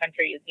different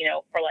countries, you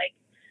know, for like,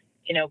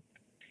 you know,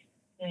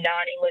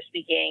 non-English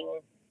speaking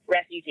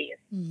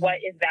refugees? What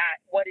is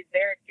that? What is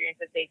their experience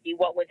of safety?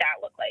 What would that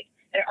look like?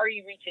 And are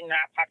you reaching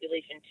that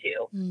population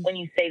too when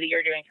you say that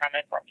you're doing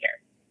trauma-informed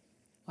care?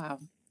 Wow.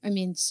 I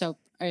mean,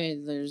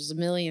 there's a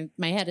million,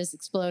 my head is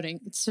exploding.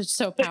 It's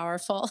so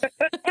powerful.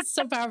 It's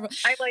so powerful.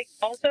 I'm like,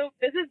 also,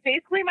 this is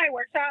basically my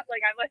workshop.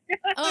 Like, I'm like,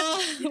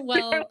 oh,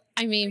 well,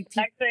 I mean,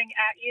 texting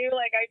at you,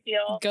 like, I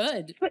feel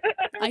good.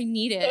 I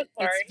need it.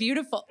 So it's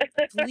beautiful.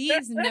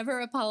 Please never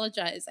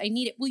apologize. I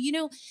need it. Well, you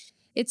know,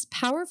 it's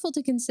powerful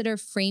to consider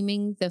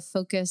framing the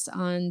focus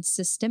on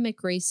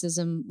systemic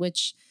racism,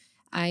 which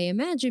I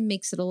imagine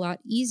makes it a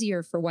lot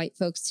easier for white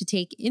folks to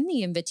take in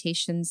the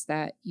invitations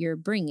that you're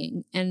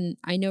bringing. And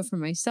I know for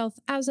myself,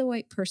 as a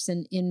white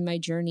person in my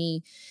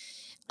journey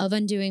of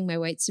undoing my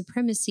white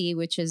supremacy,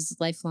 which is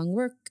lifelong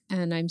work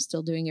and I'm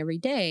still doing every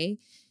day,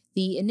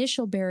 the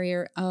initial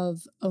barrier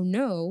of, oh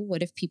no,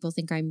 what if people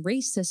think I'm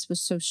racist was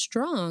so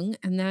strong?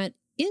 And that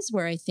is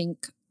where I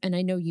think, and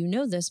I know you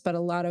know this, but a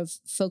lot of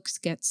folks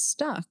get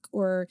stuck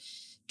or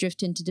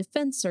drift into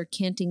defense or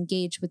can't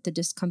engage with the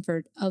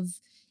discomfort of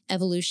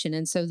evolution.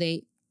 And so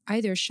they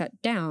either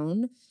shut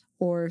down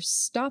or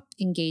stop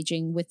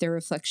engaging with their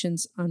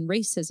reflections on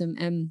racism.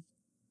 And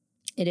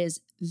it is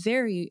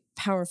very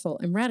powerful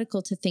and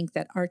radical to think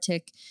that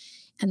Arctic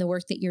and the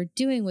work that you're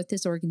doing with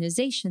this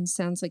organization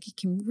sounds like it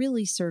can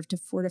really serve to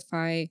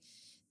fortify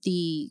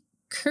the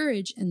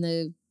courage and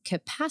the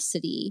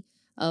capacity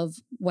of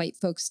white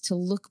folks to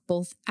look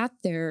both at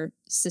their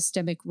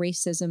systemic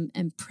racism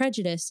and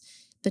prejudice,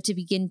 but to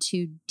begin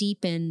to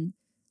deepen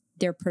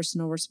their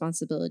personal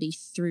responsibility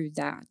through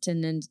that.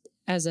 And then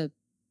as a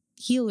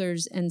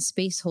healers and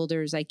space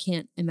holders, I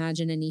can't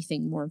imagine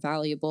anything more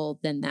valuable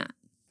than that.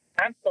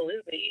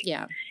 Absolutely.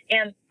 Yeah.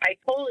 And I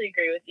totally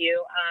agree with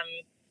you.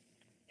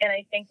 And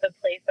I think the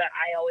place that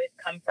I always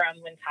come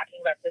from when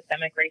talking about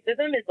systemic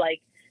racism is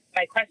like,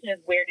 my question is,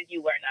 where did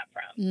you learn that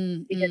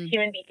from? Because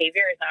human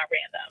behavior is not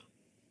random.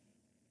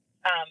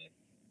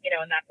 You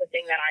know, and that's the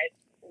thing that I've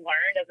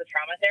learned as a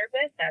trauma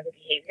therapist, as a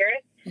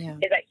behaviorist,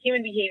 is that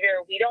human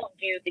behavior, we don't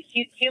do, the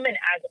human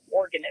as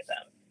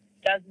organism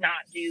does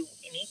not do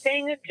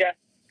anything just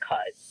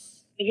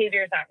because.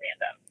 Behavior is not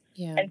random.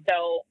 Yeah. And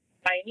so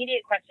my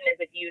immediate question is,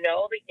 if you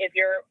know, if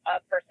you're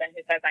a person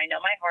who says, I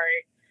know my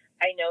heart,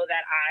 I know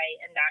that I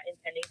am not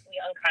intending to be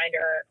unkind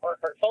or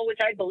hurtful, which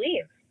I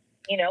believe.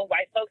 You know,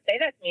 white folks say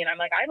that to me, and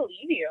I'm like, I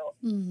believe you.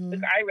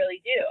 Like, I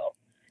really do.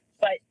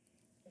 But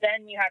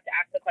then you have to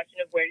ask the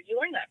question of, where did you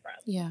learn that from?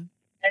 Yeah.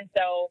 And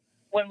so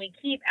when we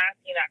keep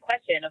asking that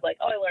question of like,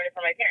 oh, I learned it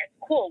from my parents.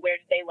 Cool. Where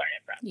did they learn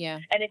it from? Yeah.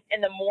 And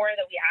the more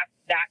that we ask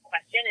that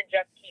question and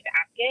just keep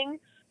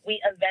asking, we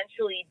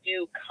eventually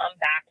do come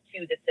back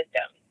to the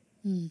system.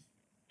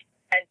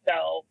 And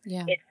so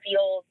it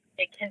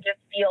can just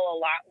feel a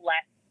lot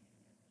less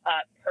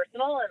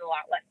personal and a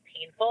lot less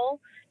painful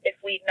if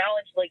we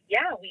acknowledge, like,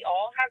 yeah, we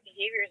all have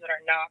behaviors that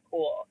are not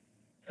cool.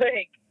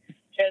 Like,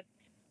 just,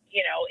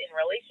 you know, in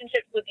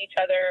relationships with each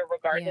other,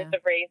 regardless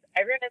of race,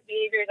 everyone has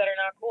behaviors that are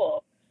not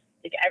cool.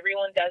 Like,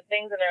 everyone does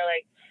things and they're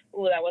like,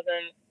 ooh, that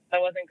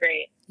wasn't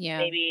great.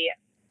 Yeah. Maybe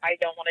I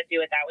don't want to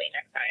do it that way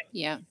next time.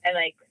 Yeah. And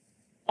like,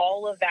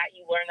 all of that,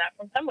 you learn that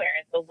from somewhere.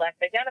 And so let's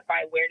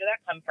identify, where did that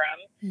come from?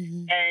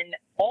 And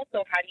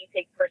also, how do you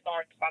take personal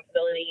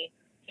responsibility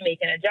to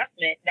make an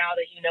adjustment now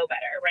that you know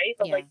better, right?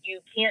 But like,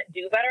 you can't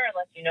do better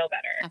unless you know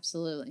better.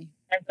 Absolutely.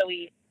 And so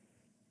we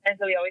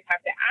always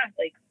have to ask,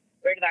 like,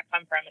 where did that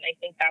come from? And I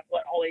think that's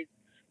what always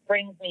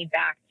brings me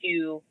back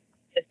to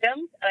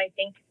systems. And I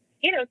think,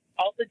 you know,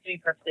 also, to be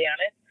perfectly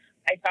honest,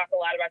 I talk a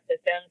lot about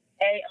systems.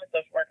 A, I'm a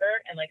social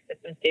worker, and like,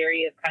 systems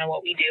theory is kind of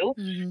what we do.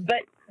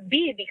 But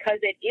B,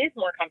 because it is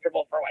more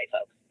comfortable for white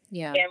folks.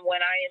 Yeah. And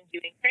when I am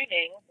doing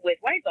training with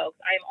white folks,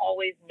 I'm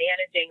always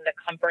managing the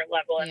comfort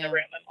level in the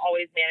room. I'm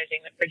always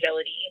managing the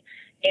fragility.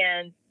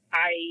 And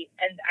I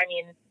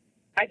mean,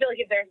 I feel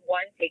like if there's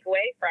one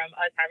takeaway from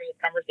us having this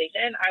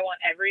conversation, I want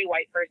every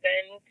white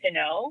person to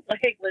know,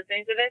 like,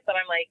 listening to this, that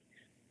I'm like,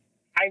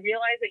 I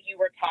realize that you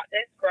were taught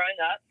this growing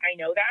up. I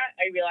know that.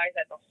 I realize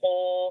that the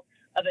whole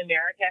of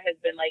America has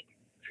been like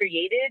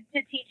created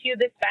to teach you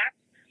this fact,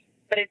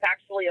 but it's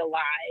actually a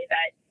lie,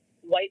 that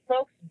white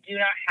folks do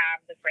not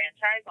have the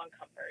franchise on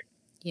comfort.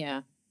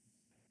 Yeah.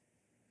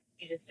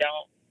 You just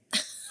don't.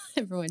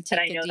 Everyone take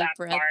a deep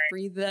breath,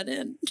 breathe that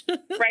in.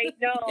 Right?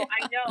 No,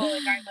 I know.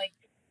 Like, I'm like,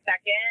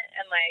 second,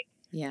 and like,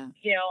 Yeah.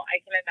 I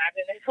can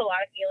imagine there's a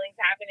lot of feelings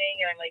happening,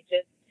 and I'm like,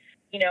 just,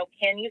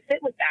 can you sit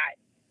with that?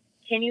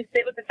 Can you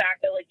sit with the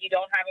fact that, like, you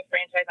don't have a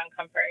franchise on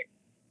comfort?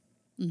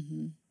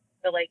 Mm-hmm.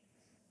 So, like,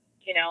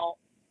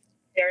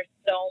 there's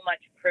so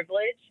much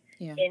privilege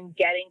in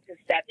getting to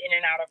step in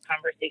and out of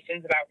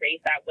conversations about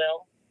race at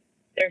will.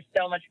 There's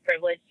so much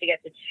privilege to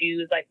get to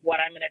choose, like, what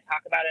I'm going to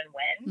talk about and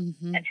when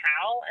and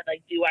how, and,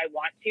 like, do I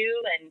want to?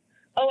 And,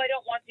 I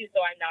don't want to,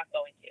 so I'm not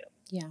going to.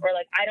 Yeah. Or,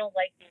 like, I don't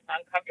like being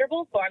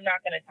uncomfortable, so I'm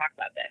not going to talk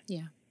about this.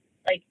 Yeah.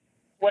 Like,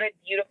 what a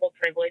beautiful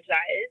privilege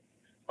that is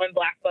when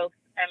Black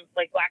folks and,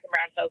 like, Black and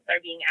brown folks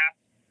are being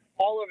asked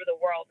all over the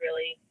world,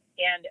 really,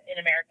 and in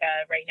America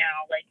right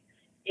now. Like,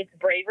 it's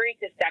bravery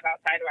to step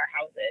outside of our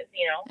houses,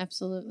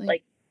 Absolutely.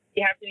 Like,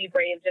 we have to be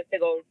brave just to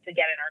go to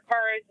get in our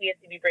cars. We have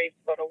to be brave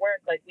to go to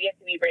work. Like, we have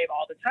to be brave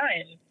all the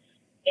time.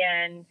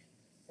 And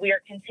we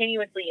are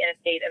continuously in a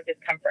state of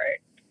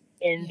discomfort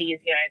in these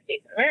United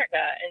States of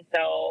America. And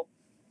so,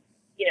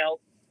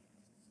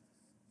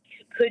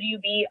 could you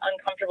be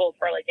uncomfortable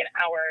for, like, an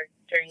hour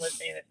during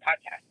listening to this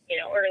podcast,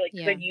 or, like,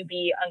 could you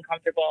be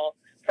uncomfortable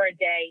for a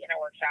day in a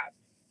workshop?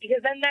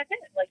 Because then that's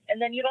it. Like,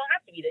 and then you don't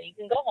have to be. Then you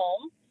can go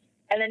home,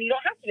 and then you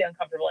don't have to be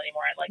uncomfortable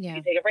anymore. And, like, you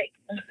take a break.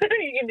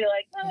 You can be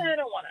like, I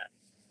don't want to.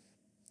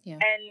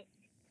 Yeah. And,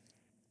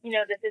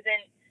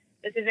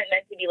 this isn't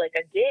meant to be like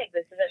a dig.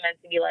 This isn't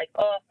meant to be like,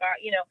 oh, God,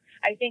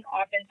 I think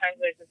oftentimes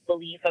there's this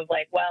belief of,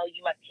 like, well,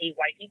 you must hate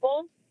white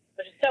people,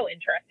 which is so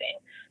interesting.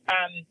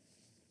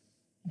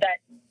 That,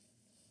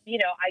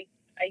 I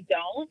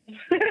don't.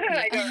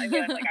 I don't. I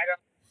mean, I'm like, I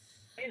don't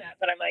say that,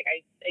 but I'm like,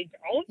 I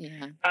don't.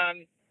 Yeah.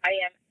 I'm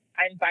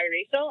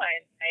biracial.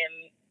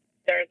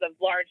 There's a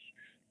large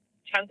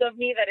chunk of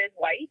me that is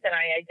white, and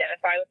I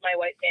identify with my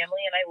white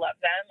family, and I love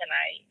them, and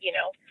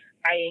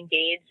I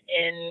engage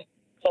in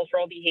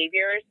cultural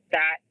behaviors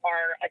that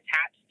are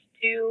attached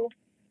to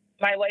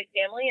my white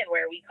family and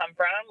where we come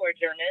from. We're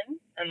German,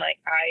 and, like,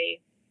 friggin'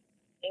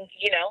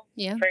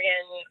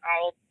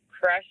 I'll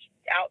crush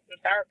out some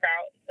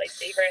sauerkraut. It's like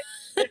favorite.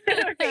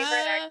 That,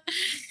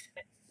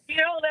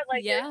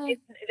 like,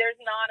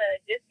 there's not a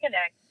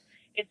disconnect.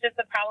 It's just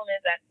the problem is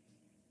that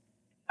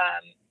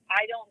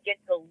I don't get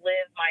to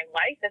live my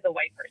life as a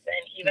white person,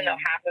 even though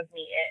half of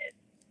me is.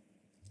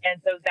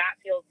 And so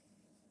that feels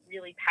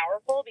really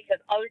powerful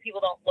because other people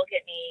don't look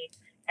at me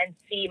and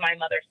see my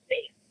mother's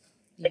face.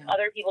 Like,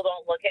 other people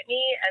don't look at me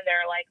and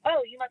they're like,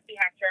 oh, you must be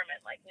half German.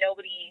 Like,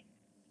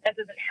 that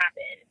doesn't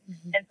happen.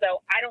 And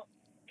so I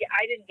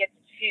didn't get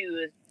to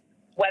choose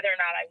whether or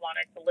not I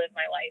wanted to live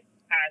my life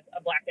as a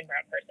Black and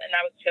brown person.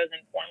 That was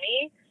chosen for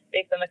me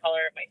based on the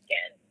color of my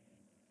skin.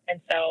 And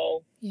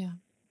so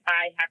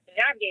I have to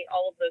navigate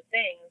all of those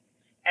things.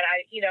 And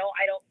I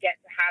don't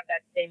get to have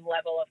that same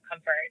level of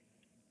comfort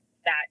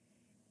that,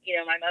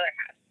 my mother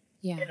has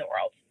in the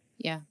world.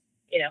 Yeah.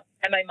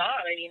 And my mom,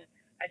 I mean,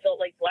 I feel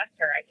like, bless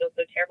her, I feel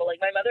so terrible. Like,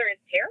 my mother is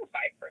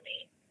terrified for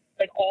me,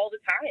 like, all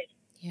the time.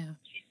 Yeah.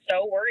 She's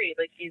so worried.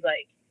 Like, she's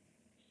like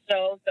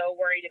so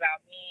worried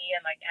about me and,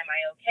 like, am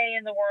I okay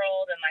in the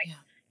world? And, like,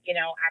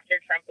 after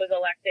Trump was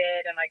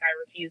elected and, like, I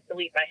refused to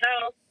leave my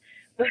house,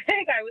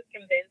 like, I was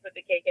convinced that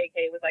the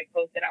KKK was, like,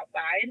 posted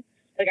outside.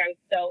 Like, I was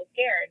so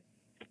scared.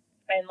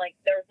 And, like,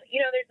 there's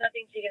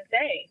nothing she can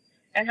say.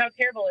 And how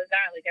terrible is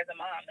that, like, as a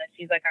mom, that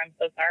she's like, I'm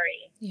so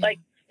sorry. Like,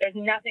 there's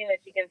nothing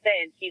that she can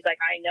say. And she's like,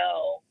 I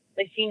know.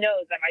 Like, she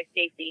knows that my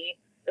safety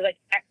is,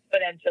 like,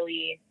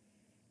 exponentially,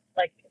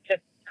 like, just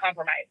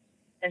compromised.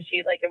 And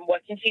she's like, and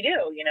what can she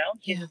do,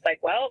 She's just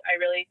like, well, I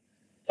really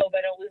hope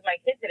I don't lose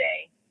my kid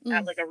today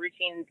at, like, a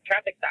routine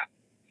traffic stop.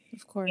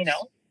 Of course.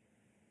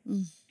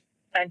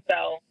 And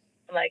so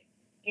I'm like,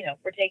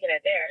 we're taking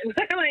it there.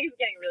 Like, it's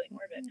getting really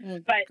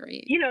morbid. But,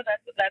 great.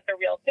 That's a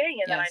real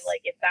thing. And then I'm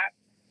like, if that's,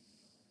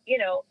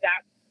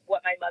 that's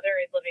what my mother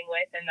is living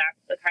with, and that's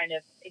the kind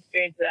of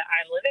experience that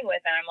I'm living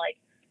with. And I'm like,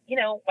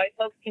 white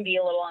folks can be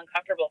a little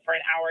uncomfortable for an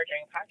hour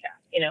during a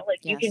podcast. Like,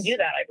 you can do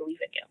that. I believe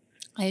in you.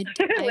 I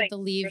like,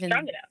 believe you're in,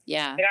 strong enough.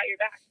 Yeah. I got your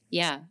back.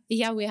 Yeah,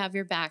 we have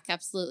your back.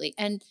 Absolutely.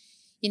 And,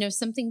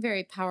 something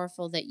very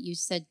powerful that you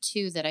said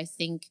too, that I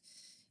think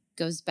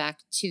goes back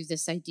to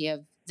this idea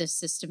of the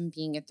system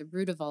being at the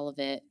root of all of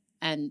it,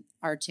 and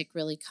Arctic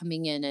really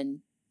coming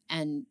in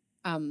and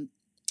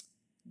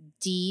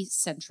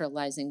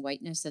decentralizing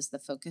whiteness as the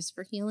focus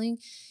for healing,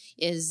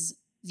 is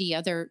the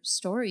other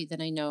story that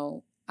I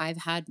know. I've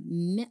had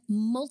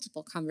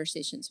multiple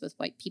conversations with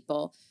white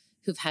people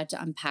who've had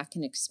to unpack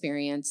an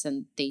experience,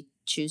 and they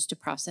choose to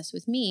process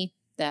with me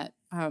that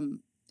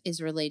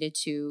is related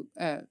to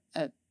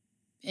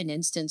an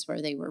instance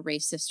where they were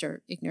racist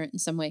or ignorant in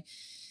some way.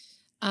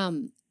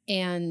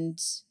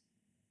 And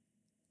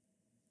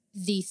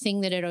the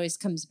thing that it always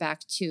comes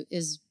back to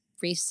is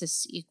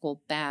racists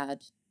equal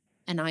bad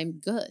and I'm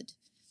good.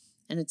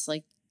 And it's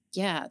like,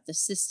 the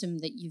system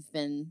that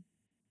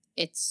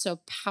it's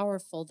so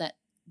powerful that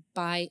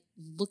by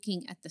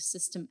looking at the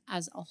system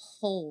as a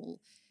whole,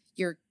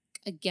 you're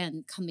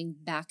again coming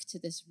back to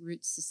this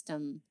root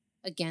system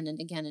again and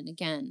again and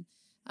again,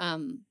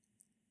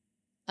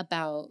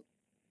 about,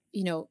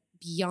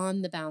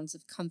 beyond the bounds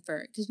of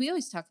comfort. Because we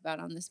always talk about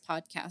on this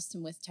podcast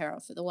and with Tarot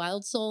for the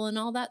Wild Soul and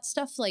all that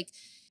stuff, like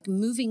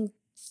moving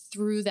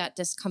through that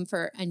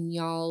discomfort and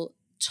y'all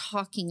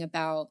talking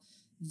about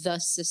the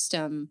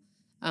system,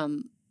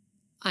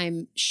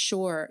 I'm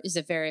sure is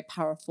a very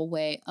powerful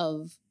way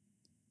of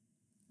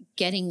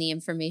getting the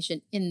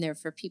information in there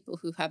for people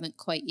who haven't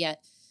quite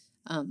yet,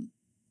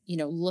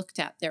 looked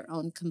at their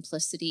own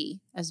complicity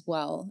as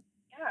well.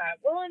 Yeah.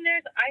 Well, and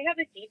I have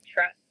a deep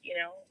trust,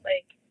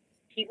 like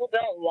people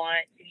don't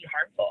want to be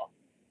harmful.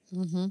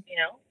 Mm-hmm.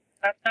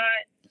 That's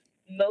not,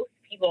 most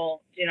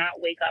people do not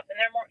wake up in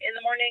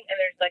the morning and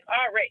they're just like,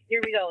 all right,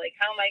 here we go. Like,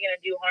 how am I going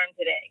to do harm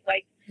today?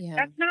 Like,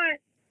 That's not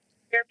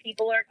where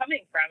people are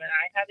coming from. And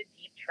I have a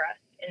deep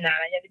trust in that.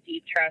 I have a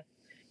deep trust,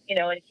 and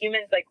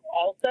humans, like,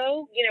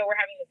 also, we're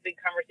having this big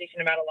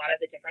conversation about a lot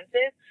of the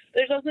differences.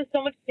 There's also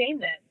so much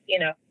sameness,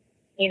 that,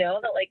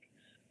 like,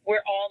 we're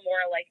all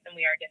more alike than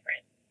we are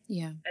different.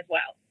 Yeah. As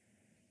well.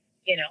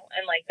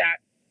 And, like,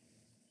 that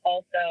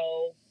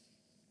also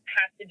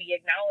has to be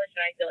acknowledged.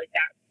 And I feel like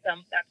that's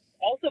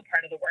also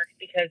part of the work,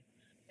 because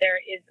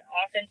there's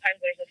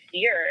a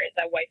fear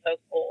that white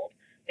folks hold.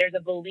 There's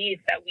a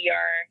belief that we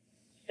are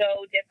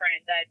so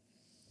different that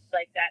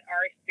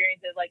our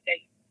experiences, like that,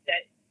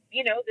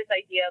 this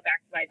idea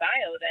back to my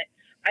bio that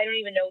I don't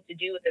even know what to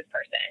do with this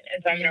person. And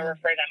so I'm going to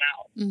refer them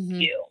out to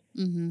you.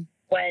 Mm-hmm.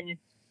 When,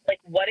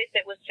 like, what if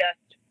it was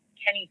just,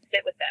 can you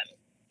sit with them?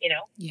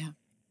 Yeah.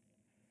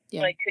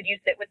 Like, could you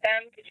sit with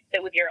them? Could you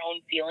sit with your own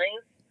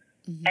feelings?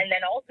 Mm-hmm. And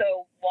then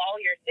also, while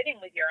you're sitting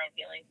with your own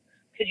feelings,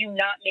 could you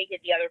not make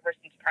it the other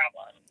person's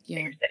problem that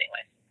you're sitting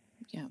with?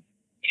 Yeah.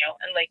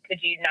 And, like,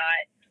 could you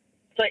not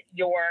put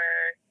your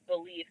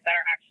beliefs that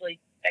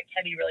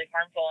can be really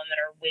harmful and that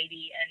are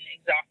weighty and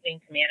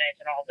exhausting to manage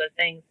and all those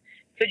things,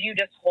 could you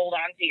just hold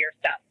on to your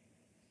stuff,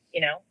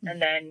 and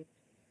then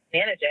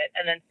manage it,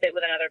 and then sit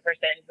with another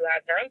person who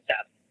has their own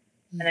stuff?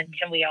 And then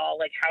can we all,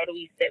 like, how do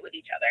we sit with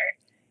each other?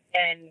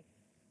 And,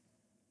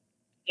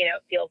 it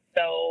feels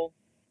so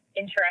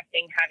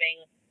interesting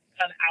having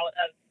come out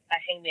of a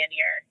hangman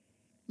year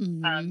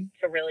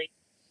to really,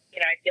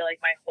 I feel like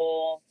my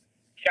whole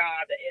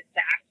job is to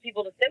ask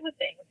people to sit with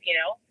things,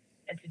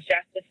 and to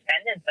just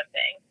suspend in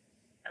something.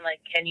 And,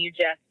 like, can you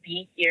just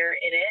be here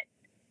in it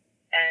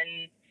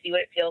and see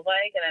what it feels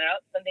like? And then,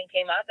 something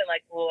came up and,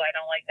 like, oh, I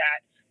don't like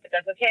that. But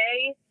that's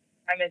okay.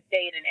 I'm going to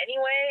stay in it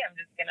anyway. I'm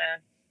just going to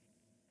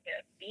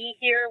be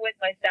here with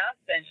my stuff,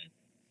 and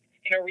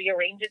it's going to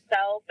rearrange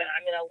itself, and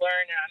I'm going to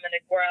learn, and I'm going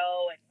to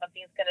grow, and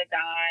something's going to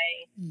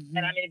die,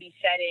 and I'm going to be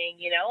shedding,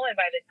 and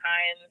by the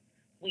time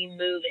we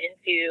move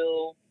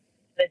into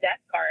the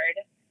death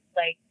card,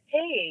 like,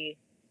 hey,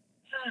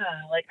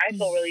 like, I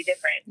feel really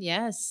different.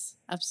 Yes,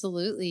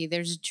 absolutely.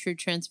 There's a true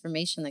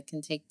transformation that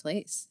can take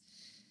place.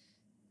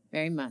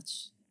 Very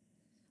much.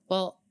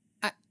 Well,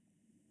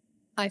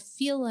 I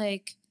feel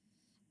like,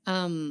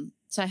 so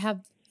I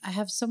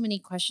have so many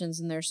questions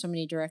and there's so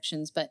many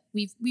directions, but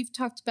we've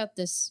talked about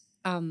this,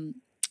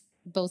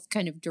 both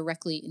kind of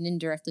directly and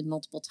indirectly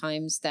multiple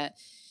times, that,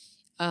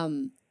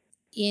 on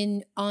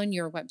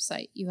your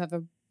website, you have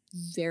a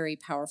very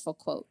powerful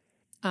quote,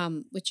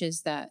 which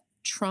is that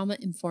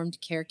trauma-informed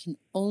care can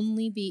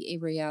only be a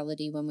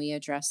reality when we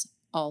address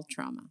all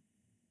trauma.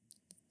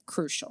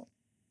 Crucial.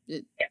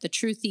 The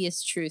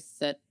truthiest truth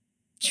that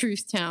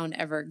Truth Town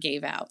ever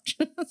gave out.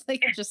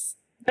 Like, just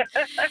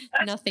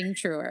nothing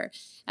truer.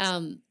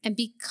 And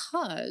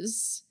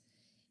because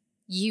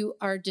you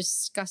are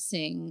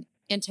discussing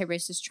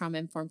anti-racist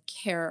trauma-informed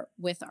care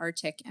with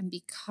Arctic, and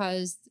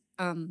because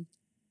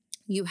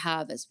you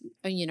have, as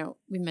we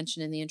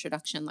mentioned in the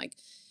introduction, like,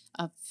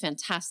 a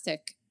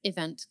fantastic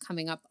event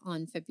coming up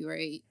on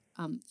February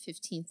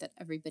 15th that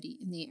everybody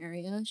in the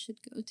area should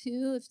go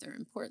to if they're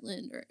in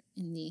Portland or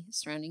in the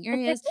surrounding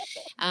areas,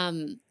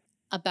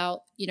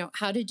 about,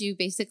 how to do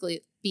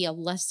basically be a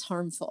less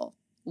harmful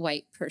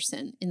white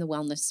person in the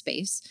wellness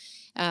space,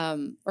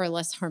 or a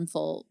less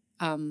harmful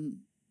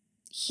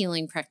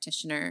healing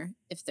practitioner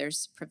if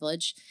there's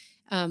privilege.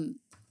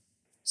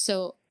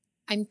 So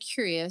I'm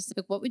curious,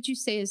 like, what would you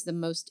say is the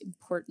most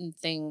important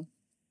thing,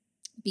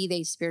 be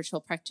they spiritual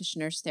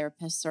practitioners,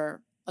 therapists,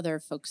 or other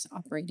folks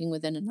operating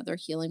within another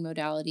healing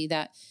modality,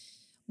 that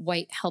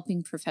white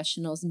helping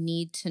professionals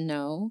need to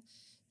know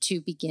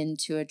to begin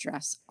to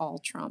address all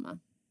trauma,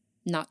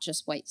 not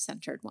just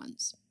white-centered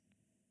ones?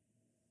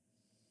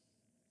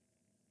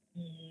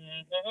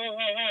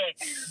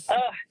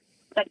 Oh,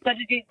 that's such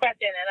a deep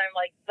question. And I'm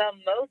like, the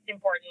most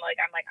important, like,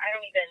 I'm like, I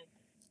don't even,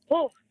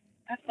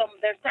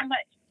 there's so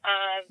much.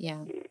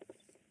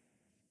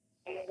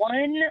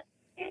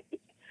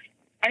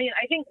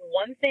 I think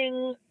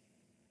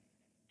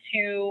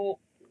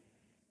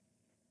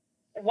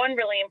one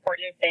really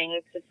important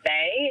thing to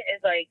say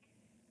is, like,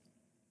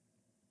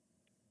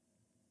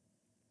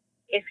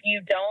 if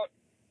you don't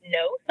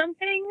know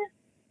something,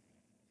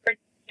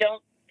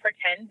 don't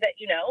pretend that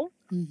you know.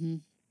 Mm-hmm.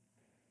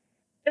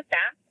 Just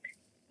ask.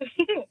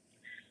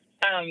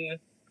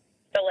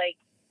 So, like,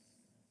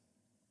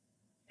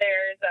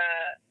 there's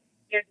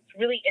this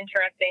really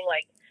interesting,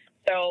 like,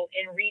 So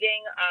in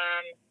reading,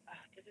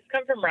 does this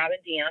come from Robin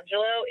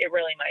DiAngelo? It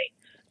really might.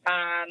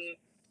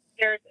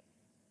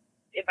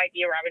 It might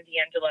be a Robin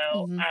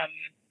DiAngelo,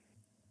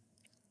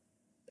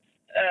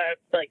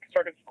 Mm-hmm. like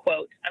sort of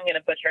quote. I'm going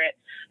to butcher it.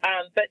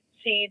 But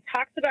she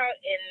talks about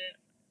in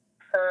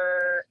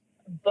her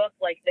book,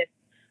 like this,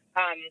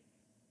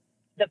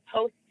 the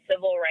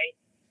post-civil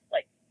rights,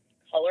 like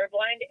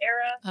colorblind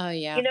era. Oh,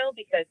 yeah. You know,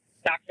 because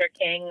Dr.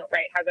 King,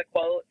 right, has a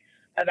quote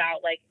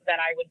about like that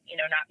I would, you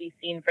know, not be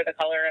seen for the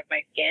color of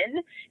my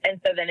skin.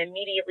 And so then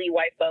immediately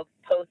white folks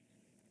post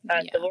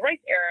civil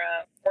rights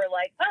era were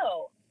like,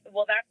 oh,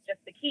 well, that's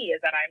just the key,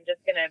 is that I'm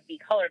just going to be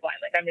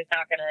colorblind. Like, I'm just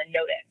not going to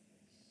notice.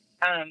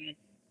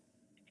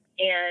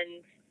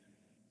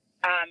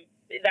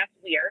 That's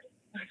weird.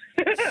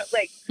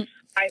 Like,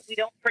 we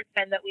don't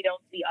pretend that we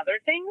don't see other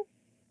things.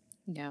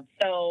 Yeah.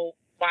 So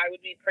why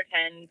would we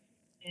pretend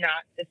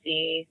not to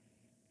see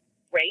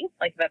race?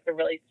 Like, that's a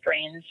really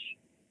strange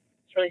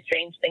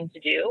thing to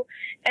do.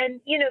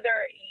 And, you know,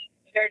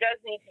 there does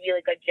need to be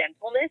like a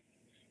gentleness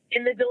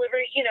in the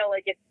delivery. You know,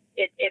 like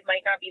it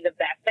might not be the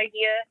best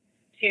idea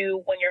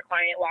to, when your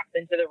client walks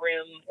into the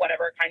room,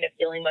 whatever kind of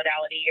healing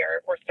modality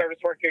or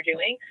service work you're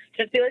doing,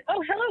 just be like, oh,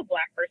 hello,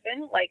 Black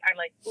person. Like, I'm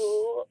like,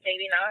 ooh,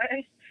 maybe not.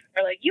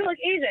 Or like, you look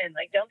Asian.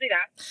 Like, don't do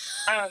that.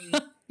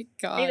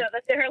 God. You know,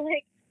 that they're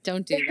like,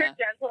 don't do there that.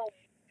 are gentle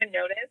ways to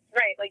notice.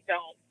 Right. Like,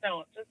 don't. There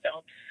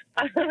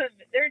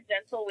are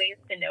gentle ways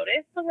to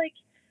notice. But like,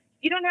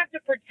 you don't have to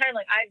pretend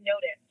like I've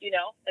noticed, you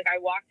know, like I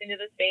walked into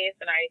the space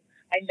and I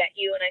met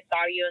you and I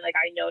saw you and like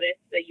I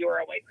noticed that you were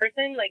a white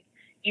person. Like,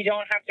 you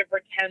don't have to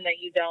pretend that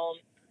you don't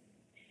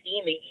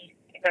see me.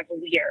 That's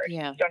weird.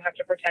 Yeah. You don't have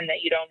to pretend that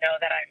you don't know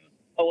that I'm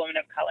a woman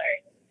of color.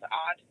 It's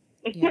odd.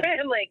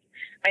 Yeah. Like,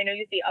 I know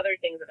you see other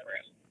things in the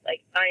room.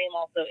 Like, I am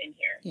also in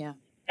here. Yeah.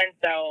 And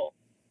so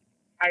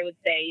I would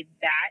say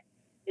that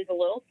is a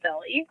little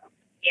silly.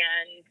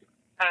 And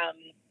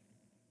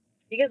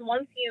because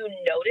once you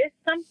notice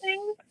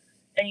something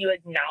and you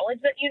acknowledge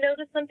that you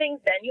notice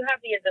something, then you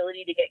have the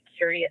ability to get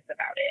curious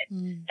about it.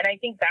 And I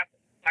think that's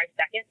my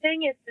second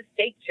thing, is to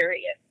stay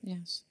curious.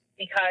 Yes.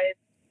 Because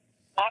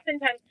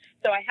oftentimes,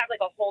 so I have like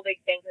a whole big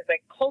thing, because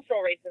like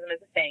cultural racism is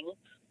a thing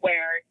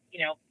where,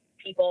 you know,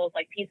 people's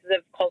like pieces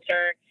of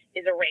culture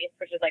is erased,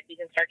 which is like we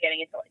can start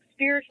getting into like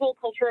spiritual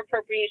cultural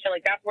appropriation.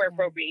 Like, that's where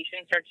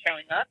appropriation starts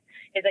showing up,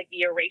 is like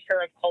the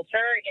erasure of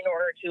culture in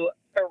order to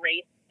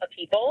erase a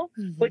people,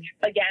 which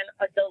again,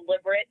 a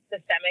deliberate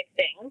systemic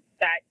thing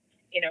that,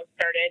 you know,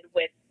 started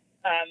with,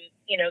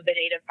 you know, the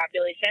native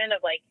population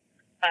of like,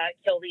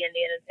 kill the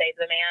Indian and save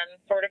the man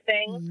sort of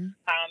thing.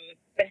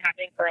 Been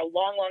happening for a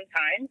long, long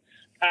time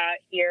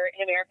here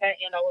in America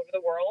and all over the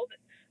world.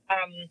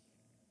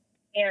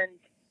 And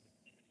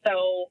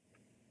so,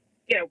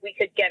 you know, we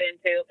could get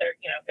into there.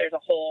 You know, there's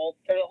a whole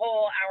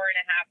hour and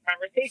a half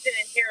conversation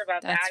in here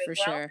about That's that for as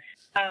well. sure.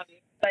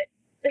 But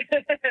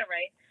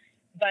right,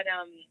 but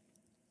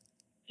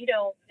you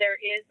know, there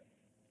is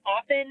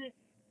often,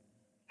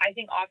 I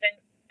think often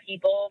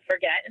people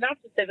forget, and not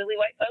specifically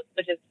white folks,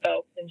 but just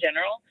folks in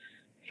general,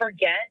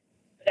 forget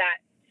that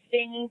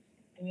things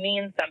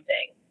mean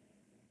something.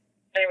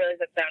 And I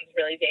realize that sounds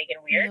really vague and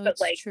weird, No, but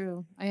like,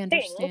 true. I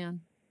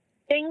understand.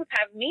 Things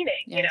have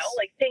meaning, you know,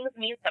 like things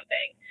mean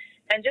something.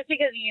 And just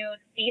because you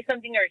see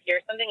something or hear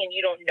something and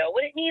you don't know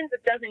what it means,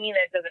 it doesn't mean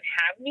that it doesn't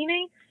have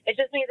meaning. It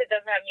just means it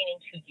doesn't have meaning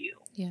to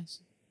you.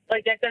 Yes.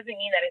 Like, that doesn't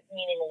mean that it's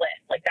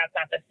meaningless. Like, that's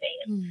not the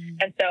same.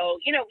 And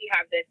so, you know, we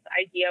have this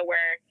idea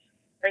where,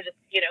 or this,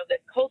 you know,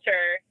 this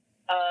culture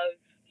of,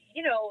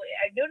 you know,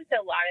 I've noticed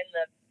it a lot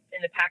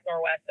in the Pac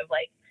Northwest of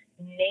like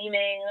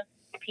naming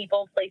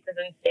people, places,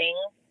 and things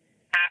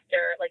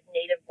after like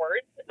native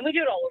words. And we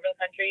do it all over the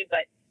country,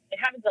 but it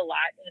happens a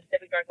lot in the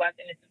Pacific Northwest,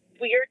 and it's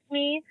weird to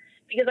me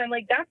because I'm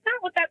like, that's not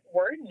what that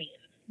word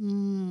means.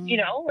 You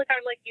know, like,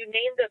 I'm like, you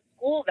named a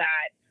school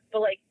that,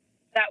 but like,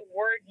 that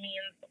word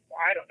means,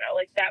 I don't know,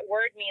 like, that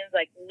word means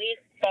like leaf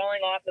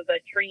falling off of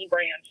a tree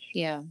branch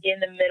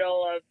in the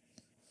middle of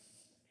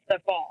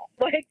the fall.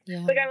 Like,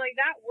 like, I'm like,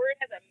 that word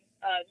has a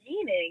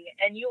meaning,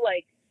 and you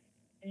like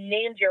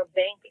named your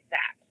bank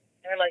that.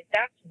 And I'm like,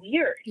 that's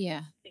weird.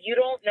 Yeah. You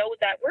don't know what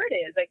that word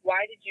is. Like,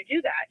 why did you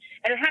do that?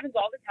 And it happens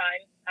all the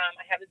time.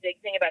 I have a big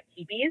thing about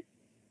teepees,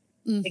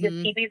 because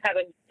teepees have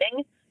a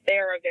meaning. They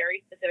are a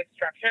very specific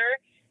structure.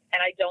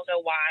 And I don't know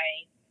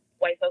why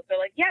white folks are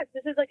like, yes,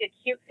 this is like a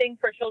cute thing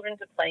for children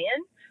to play in.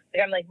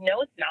 Like, I'm like,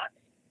 no, it's not.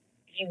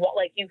 If you want,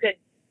 like, you could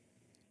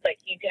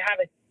have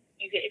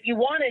if you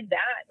wanted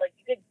that, like,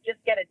 you could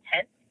just get a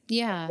tent.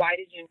 Yeah. Why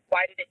did it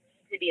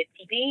need to be a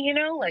teepee? You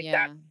know, like,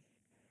 that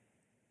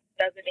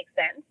doesn't make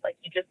sense. Like,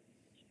 you just,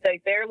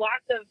 like, there are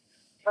lots of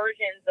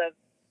versions of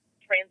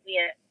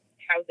transient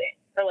housing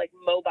or like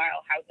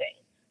mobile housing.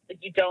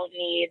 Like, you don't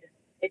need,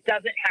 it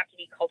doesn't have to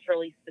be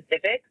culturally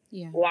specific.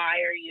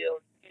 Why are you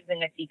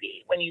choosing a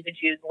teepee when you could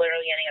choose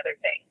literally any other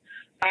thing?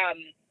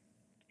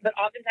 But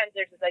oftentimes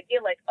there's this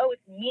idea like, oh,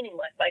 it's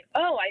meaningless. Like,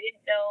 oh, I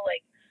didn't know, like,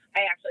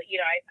 I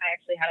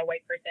actually had a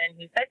white person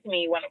who said to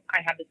me when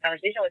I had this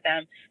conversation with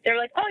them, they were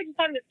like, oh, I just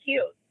thought it was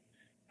cute.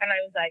 And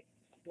I was like,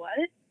 what?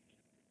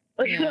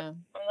 Like, Yeah.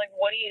 I'm like,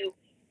 what do you,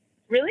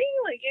 really?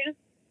 Like, you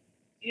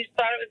just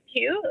thought it was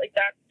cute? Like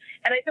that.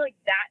 And I feel like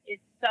that is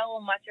so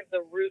much of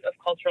the root of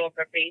cultural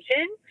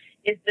appropriation,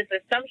 is this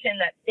assumption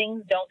that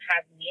things don't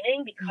have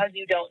meaning because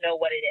you don't know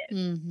what it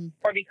is,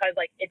 or because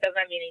like it doesn't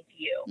have meaning to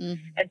you.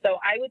 And so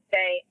I would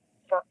say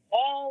for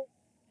all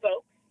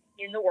folks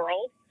in the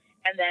world,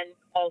 and then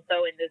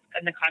also in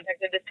the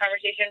context of this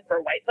conversation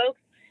for white folks,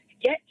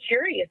 get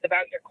curious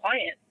about your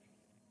clients.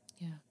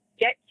 Yeah.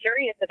 Get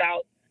curious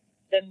about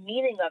the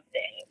meaning of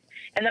things.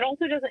 And that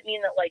also doesn't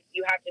mean that like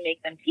you have to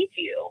make them teach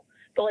you,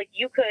 but like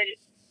you could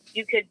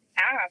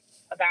ask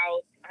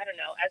about, I don't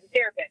know, as a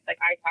therapist, like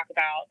I talk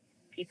about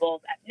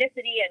people's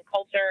ethnicity and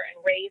culture and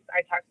race.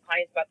 I talk to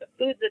clients about the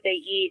foods that they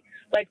eat,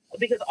 like,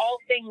 because all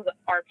things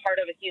are part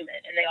of a human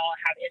and they all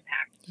have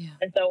impact. Yeah.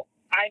 And so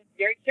I'm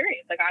very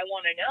curious. Like, I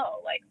want to know,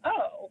 like,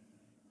 oh,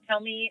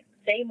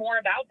 say more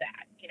about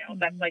that. You know,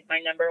 that's like my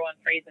number one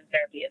phrase in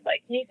therapy is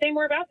like, can you say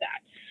more about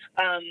that?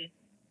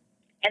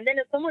 And then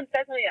if someone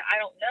says something that I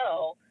don't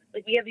know,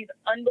 like we have these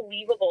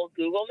unbelievable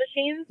Google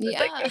machines. It's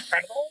like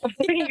incredible.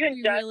 You can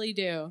just really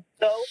do.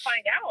 Go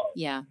find out.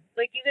 Yeah.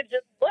 Like you could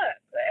just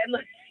look and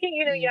like,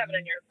 you know, you have it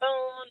on your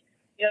phone,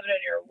 you have it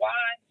on your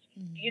watch.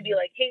 You'd be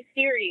like, hey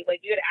Siri,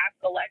 like you could ask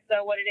Alexa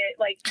what it is.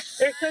 Like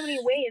there's so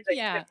many ways that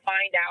you could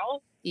find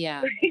out.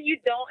 Yeah. You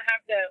don't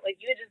have to, like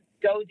you could just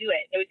go do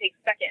it. It would take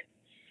seconds.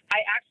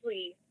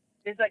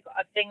 This is like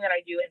a thing that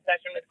I do in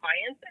session with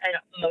clients, and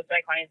most of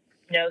my clients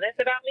know this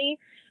about me,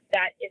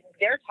 that if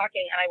they're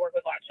talking, and I work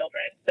with a lot of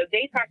children, so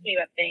they talk to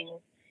me about things,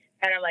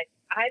 and I'm like,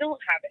 I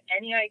don't have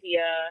any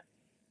idea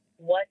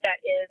what that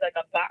is, like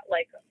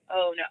Bakugan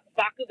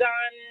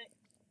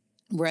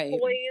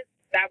toys.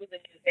 That was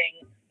a new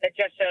thing that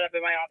just showed up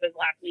in my office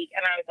last week,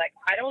 and I was like,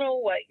 I don't know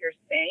what you're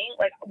saying.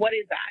 Like, what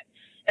is that?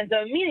 And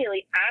so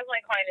immediately, as my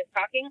client is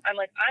talking, I'm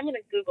like, I'm going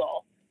to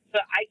Google so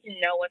I can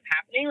know what's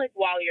happening, like,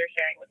 while you're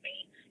sharing with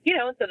me. You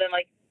know, so then,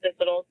 like, this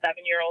little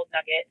 7-year-old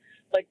nugget,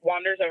 like,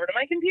 wanders over to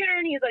my computer,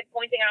 and he's, like,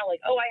 pointing out,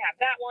 like, oh, I have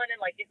that one. And,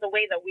 like, it's a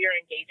way that we're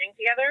engaging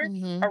together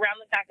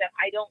around the fact that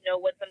I don't know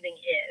what something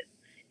is.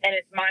 And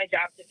it's my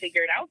job to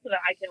figure it out so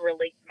that I can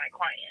relate to my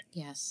client.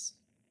 Yes.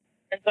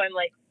 And so I'm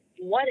like,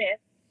 what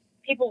if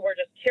people were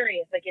just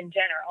curious, like, in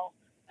general,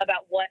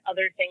 about what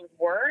other things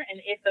were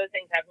and if those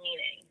things have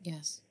meaning?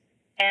 Yes.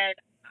 And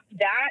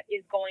that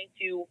is going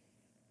to,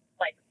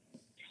 like,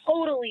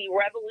 totally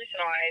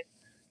revolutionize,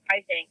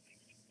 I think,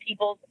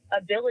 people's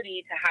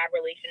ability to have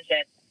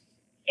relationships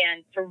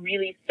and to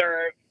really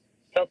serve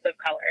folks of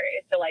color,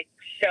 is to like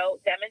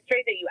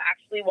demonstrate that you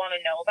actually want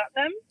to know about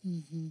them,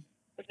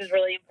 which is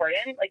really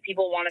important. Like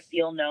people want to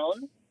feel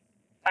known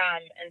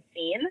and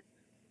seen.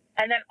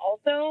 And then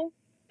also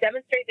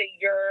demonstrate that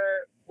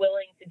you're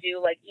willing to do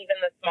like even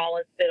the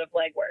smallest bit of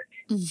legwork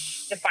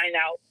to find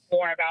out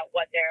more about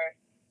what they're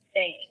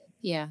saying.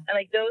 Yeah. And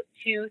like those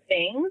two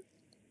things,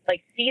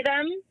 like see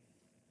them,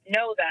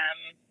 know them,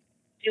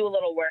 do a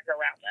little work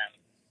around them.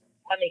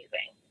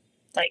 Amazing.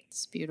 Like,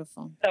 it's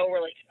beautiful. So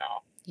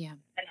relational. Yeah.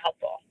 And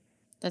helpful.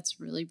 That's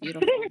really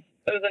beautiful. It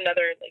was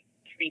another like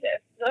treatise.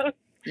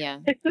 Yeah.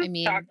 I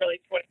mean, really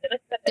 20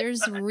 minutes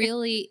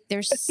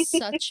there's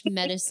such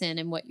medicine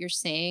in what you're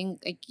saying.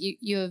 Like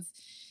you have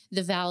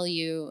the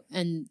value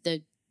and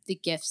the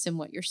gifts in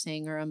what you're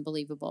saying are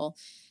unbelievable.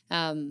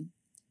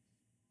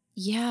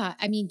 Yeah.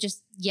 I mean,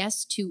 just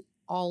yes to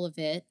all of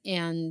it.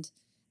 And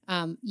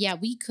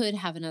we could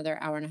have another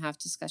 1.5-hour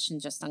discussion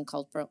just on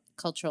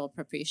cultural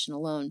appropriation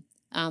alone.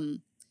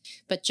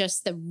 But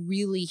just the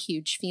really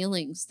huge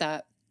feelings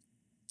that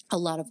a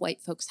lot of white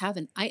folks have.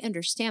 And I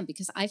understand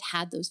because I've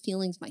had those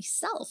feelings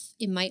myself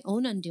in my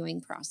own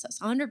undoing process,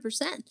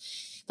 100%.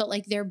 But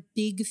like they're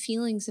big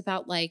feelings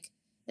about like,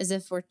 as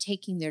if we're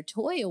taking their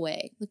toy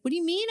away. Like, what do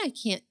you mean I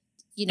can't,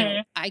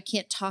 I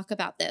can't talk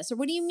about this? Or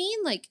what do you mean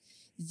like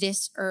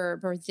this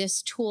herb or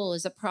this tool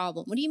is a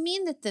problem? What do you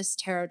mean that this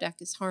tarot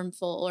deck is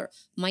harmful or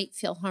might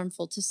feel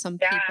harmful to some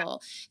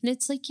people? And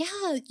it's like,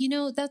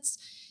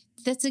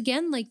 that's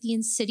again, like the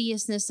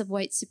insidiousness of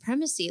white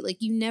supremacy. Like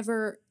you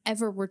never,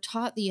 ever were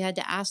taught that you had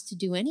to ask to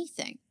do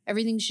anything.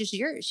 Everything's just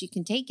yours. You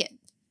can take it.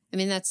 I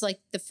mean, that's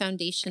like the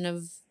foundation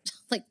of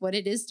like what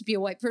it is to be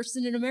a white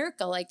person in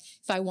America. Like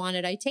if I want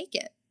it, I take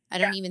it. I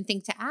don't even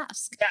think to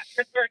ask. Yeah,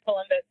 Christopher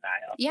Columbus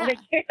style. Yeah,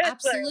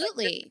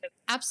 absolutely.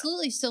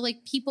 Absolutely. So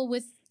like people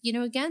with,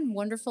 again,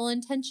 wonderful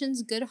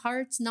intentions, good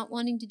hearts, not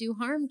wanting to do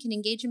harm can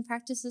engage in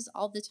practices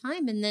all the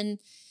time and then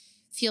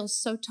feel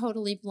so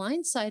totally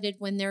blindsided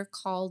when they're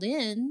called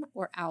in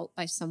or out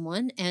by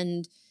someone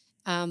and,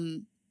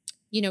 can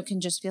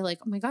just feel like,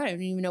 oh my God, I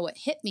don't even know what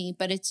hit me.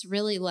 But it's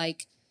really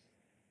like,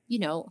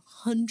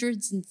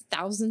 hundreds and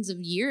thousands of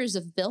years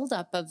of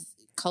buildup of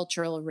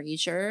cultural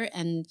erasure.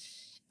 And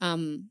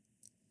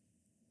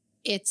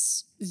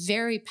it's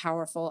very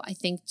powerful, I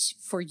think,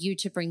 for you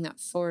to bring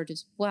that forward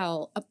as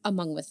well,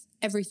 among with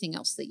everything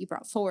else that you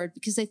brought forward,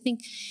 because I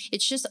think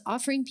it's just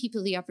offering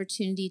people the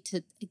opportunity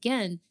to,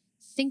 again,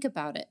 think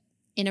about it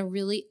in a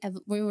really,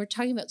 when we're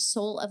talking about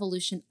soul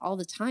evolution all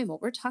the time,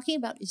 what we're talking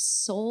about is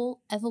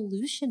soul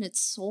evolution. It's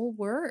soul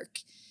work.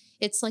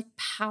 It's like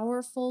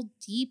powerful,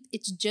 deep.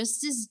 It's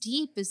just as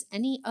deep as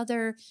any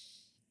other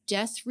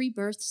death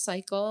rebirth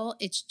cycle.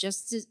 It's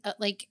just as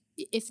like,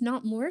 if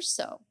not more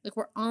so, like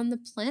we're on the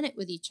planet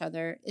with each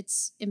other.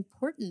 It's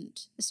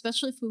important,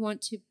 especially if we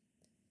want to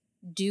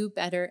do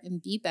better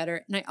and be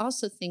better. And I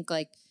also think,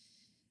 like,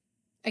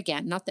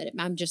 again, not that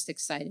I'm just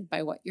excited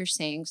by what you're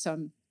saying, so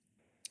I'm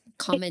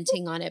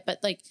commenting on it, but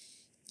like,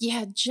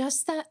 yeah,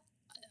 just that,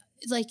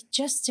 like,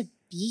 just to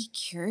be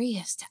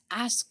curious, to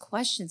ask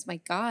questions. My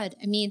God.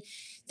 I mean,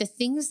 the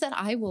things that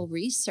I will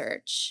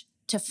research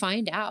to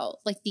find out,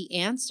 like, the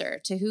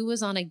answer to who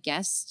was on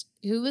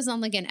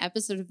like an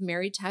episode of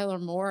Mary Tyler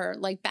Moore,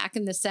 like back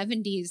in the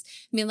 70s.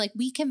 I mean, like,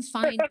 we can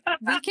find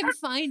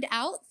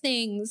out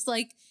things.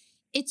 Like,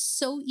 it's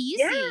so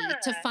easy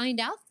to find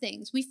out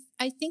things.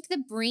 I think the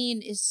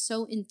brain is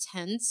so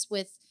intense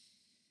with,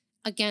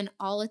 again,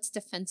 all its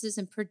defenses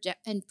and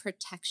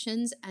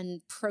protections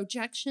and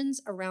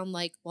projections around,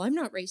 like, well, I'm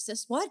not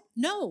racist. What?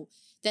 No.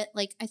 That,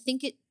 like, I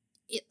think it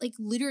like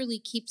literally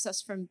keeps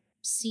us from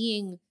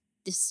seeing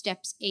the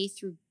steps A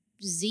through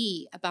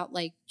Z about,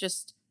 like,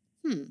 just,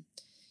 I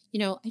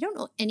don't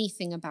know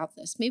anything about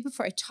this. Maybe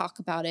before I talk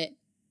about it,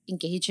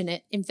 engage in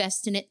it,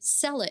 invest in it,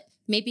 sell it,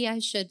 maybe I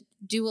should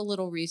do a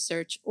little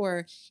research.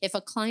 Or if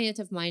a client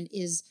of mine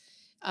is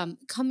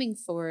coming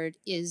forward,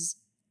 is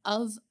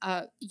of,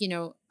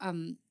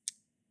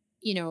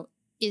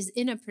 is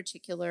in a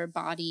particular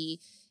body,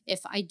 if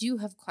I do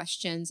have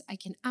questions, I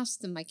can ask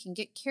them, I can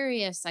get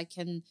curious, I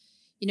can,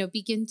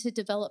 begin to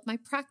develop my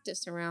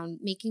practice around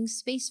making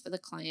space for the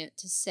client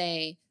to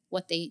say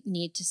what they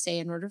need to say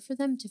in order for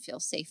them to feel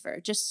safer.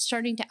 Just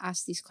starting to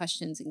ask these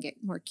questions and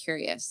get more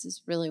curious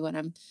is really what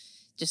I'm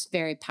just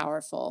very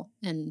powerful.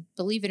 And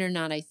believe it or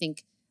not, I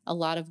think a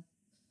lot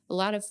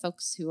of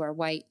folks who are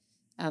white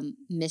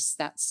miss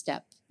that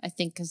step. I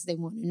think because they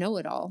want to know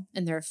it all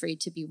and they're afraid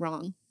to be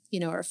wrong,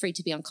 or afraid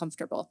to be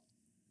uncomfortable.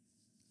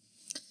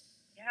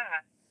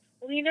 Yeah.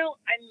 Well,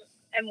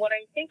 and what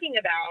I'm thinking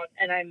about,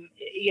 and I'm,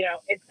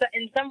 it's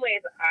in some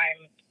ways I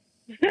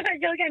feel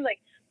like I'm like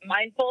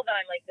mindful that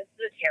I'm like, this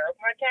is a tarot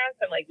podcast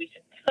and like we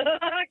should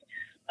talk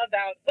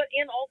about,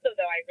 and also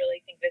though I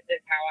really think this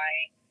is how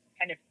I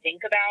kind of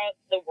think about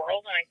the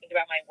world when I think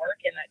about my work,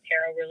 and that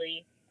tarot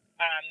really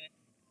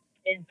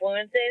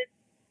influences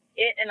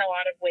it in a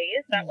lot of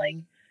ways that like,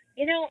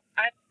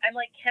 I'm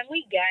like, can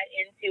we get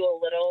into a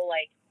little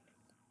like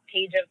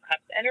Page of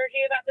Cups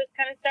energy about this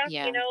kind of stuff?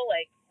 Yeah.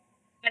 Like,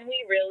 can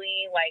we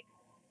really like,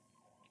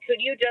 could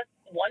you just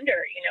wonder,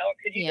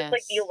 could you just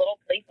like be a little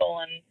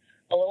playful and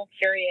a little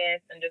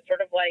curious and just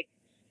sort of like,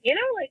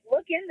 like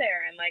look in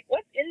there and like,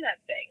 what's in that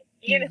thing?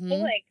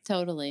 Like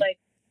totally. Like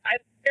I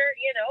wonder,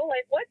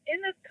 like what's in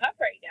this cup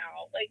right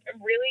now? Like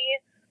really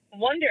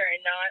wonder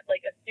and not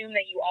like assume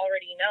that you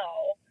already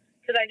know.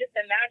 Cause I just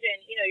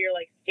imagine, you're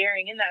like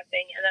staring in that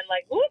thing and then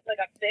like, whoop,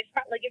 like a fish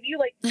pot. Like if you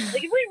like if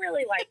we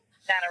really like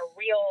that a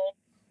real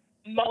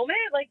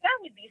moment, like that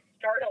would be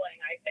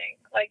startling, I think.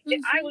 Like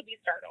I would be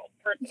startled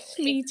personally.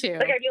 Me too.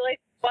 Like I'd be like,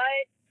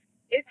 what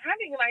is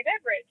happening in my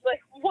beverage?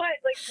 Like what?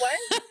 Like what?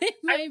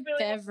 My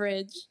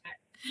beverage.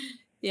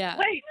 Yeah.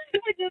 Like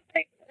I would just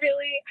like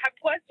really have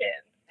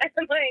questions. And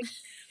like,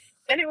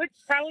 and it would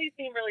probably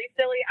seem really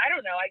silly. I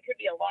don't know. I could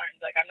be alarmed.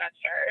 Like I'm not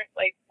sure.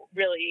 Like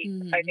really,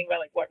 if I think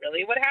about like what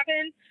really would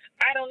happen,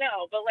 I don't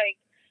know. But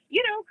like,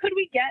 could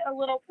we get a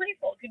little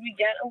playful? Could we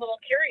get a little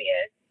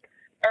curious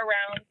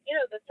around,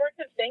 the sorts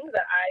of things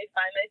that I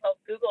find myself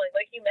Googling?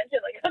 Like you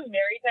mentioned, like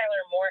Mary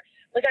Tyler Moore.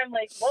 Like I'm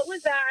like, what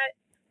was that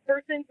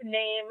person's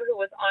name who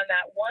was on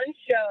that one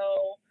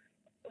show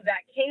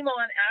that came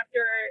on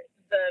after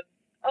the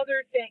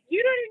other thing?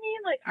 You know what I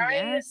mean? Like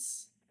I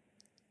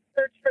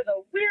search for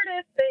the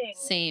weirdest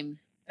things. Same.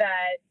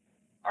 That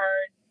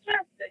are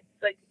just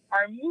like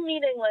are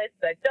meaningless,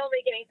 that don't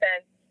make any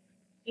sense.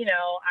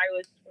 I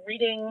was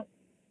reading,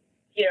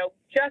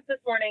 just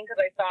this morning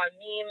because I saw a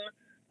meme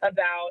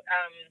about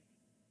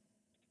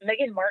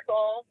Meghan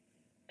Markle,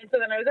 and so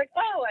then I was like,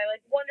 oh, I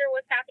like wonder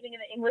what's happening in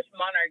the English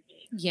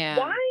monarchy. Yeah.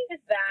 Why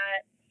is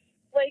that?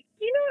 Like,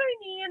 you know what I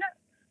mean?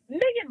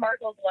 Meghan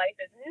Markle's life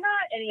is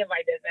not any of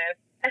my business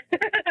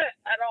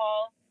at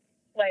all.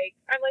 Like,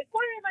 I'm like,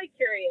 why am I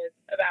curious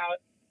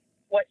about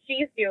what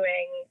she's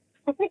doing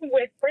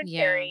with Prince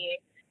Harry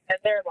and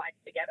their life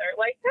together?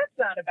 Like, that's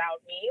not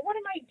about me. What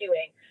am I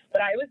doing?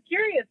 But I was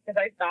curious because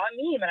I saw a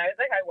meme and I was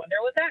like, I wonder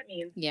what that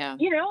means. Yeah.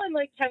 And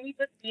like, can we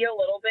just be a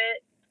little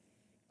bit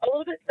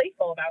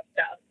playful about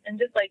stuff? And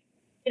just like,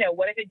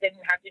 what if it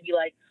didn't have to be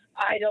like,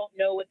 I don't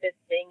know what this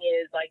thing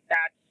is, like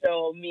that's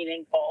so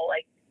meaningful.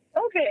 Like,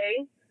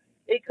 okay,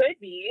 it could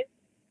be,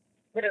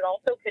 but it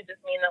also could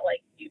just mean that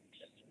like you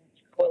just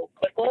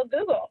click a little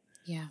Google.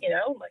 Yeah.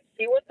 Like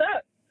see what's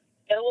up,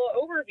 get a little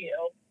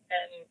overview,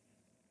 and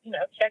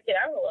check it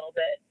out a little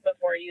bit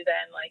before you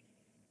then like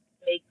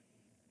make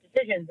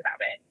decisions about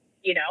it.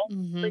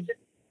 Like just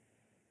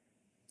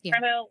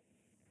kind of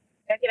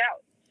check it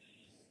out.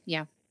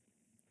 Yeah.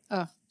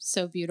 Oh,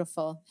 so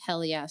beautiful.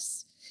 Hell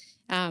yes.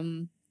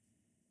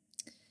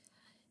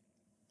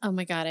 Oh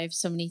my God, I have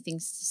so many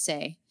things to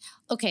say.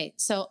 Okay,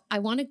 so I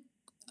want to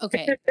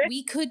Okay,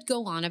 we could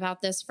go on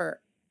about this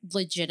for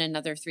legit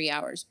another 3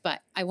 hours,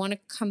 but I want to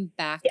come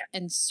back Yeah.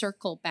 and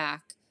circle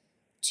back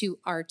to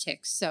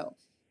Arctic. So,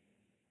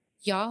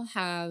 y'all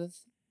have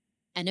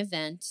an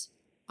event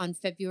on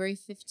February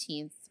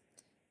 15th.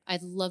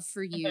 I'd love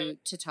for you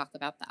to talk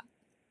about that.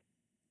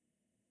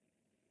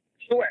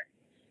 Sure.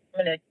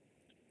 I'm going to,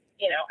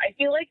 I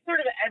feel like sort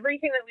of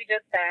everything that we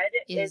just said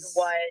is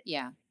what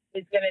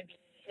is going to be,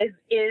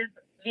 is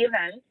the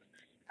event.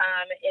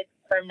 It's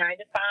from 9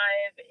 to 5.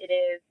 It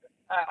is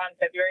on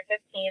February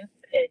 15th,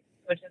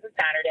 which is a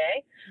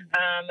Saturday.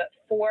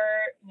 For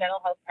mental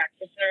health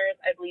practitioners,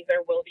 I believe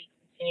there will be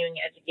continuing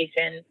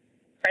education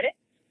credits.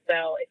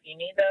 So if you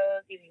need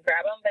those, you can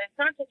grab them. But it's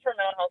not just for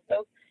mental health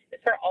folks;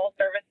 it's for all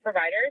service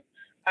providers.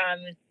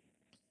 And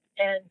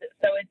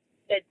so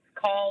it's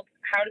called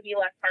 "How to Be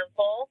Less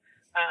Harmful."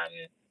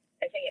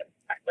 I think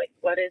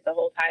what is the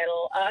whole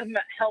title?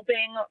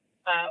 Helping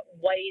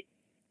white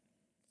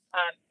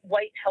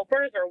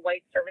helpers or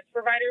white service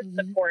providers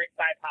support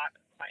BIPOC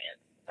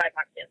clients.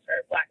 BIPOC stands for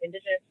Black,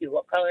 Indigenous, People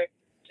of Color,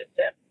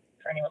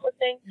 for anyone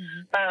listening.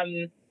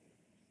 And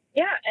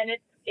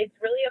it's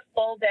really a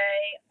full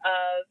day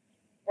of,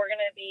 we're going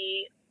to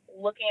be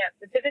looking at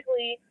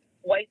specifically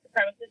white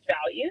supremacist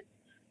values,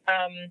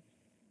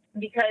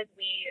 because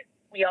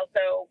we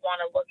also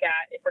want to look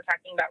at, if we're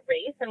talking about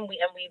race, and we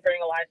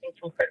bring a lot of things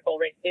from critical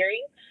race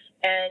theory.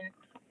 And,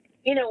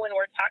 when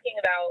we're talking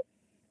about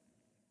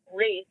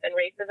race and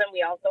racism,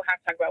 we also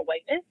have to talk about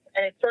whiteness,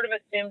 and it's sort of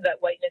assumed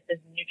that whiteness is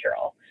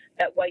neutral,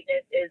 that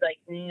whiteness is like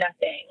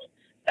nothing,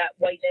 that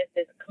whiteness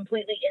is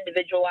completely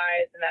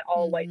individualized, and that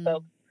all white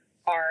folks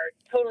are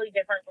totally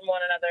different from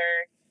one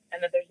another,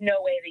 and that there's no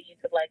way that you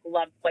could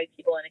lump white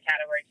people in a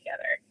category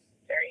together.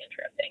 Very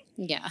interesting.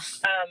 Yeah.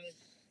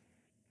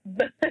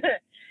 But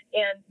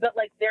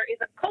there is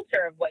a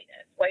culture of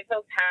whiteness. White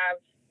folks have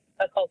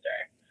a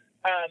culture,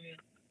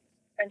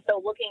 and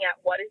so looking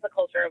at what is the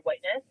culture of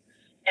whiteness.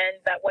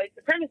 And that white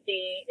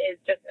supremacy is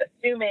just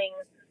assuming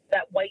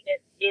that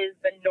whiteness is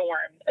the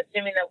norm,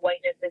 assuming that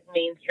whiteness is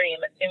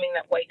mainstream, assuming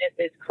that whiteness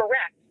is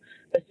correct,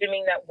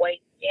 assuming that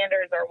white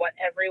standards are what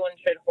everyone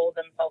should hold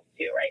themselves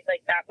to, right?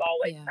 Like, that's all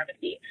white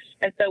supremacy.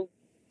 And so,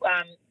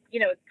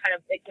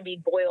 it can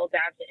be boiled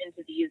down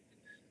into these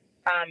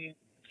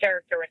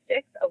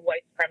characteristics of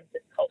white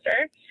supremacist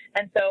culture.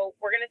 And so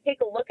we're going to take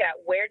a look at,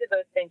 where do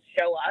those things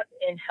show up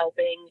in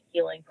helping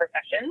healing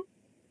professions,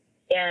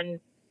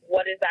 and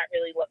what does that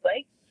really look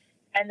like?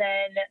 And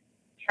then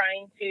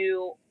trying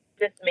to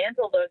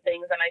dismantle those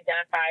things and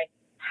identify,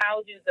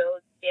 how do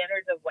those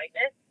standards of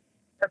whiteness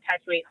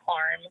perpetuate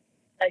harm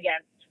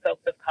against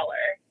folks of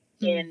color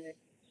in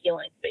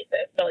healing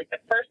spaces. So the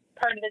first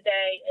part of the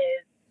day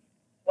is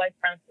white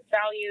supremacist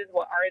values.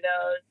 What are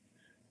those?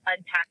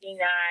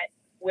 Unpacking that.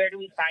 Where do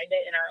we find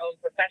it in our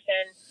own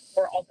profession?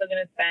 We're also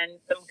going to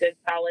spend some good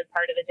solid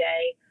part of the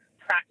day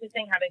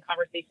practicing having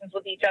conversations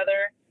with each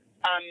other,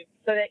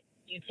 so that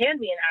you can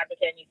be an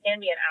advocate and you can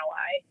be an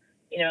ally,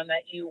 and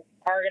that you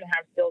are going to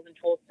have skills and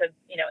tools to,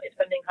 if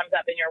something comes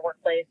up in your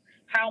workplace,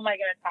 how am I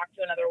going to talk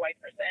to another white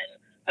person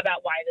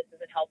about why this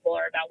isn't helpful,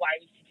 or about why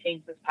we should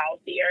change this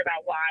policy, or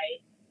about why,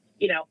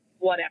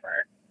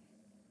 whatever,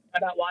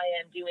 about why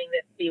I'm doing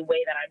this the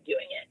way that I'm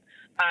doing it.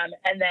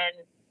 And then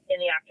in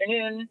the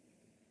afternoon,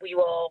 we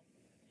will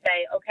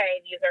say, okay,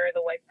 these are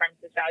the white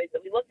supremacist values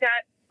that we looked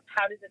at.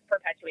 How does this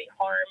perpetuate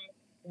harm?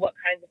 What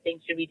kinds of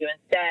things should we do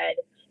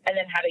instead? And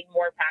then having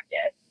more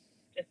practice,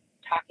 just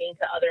talking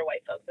to other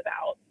white folks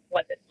about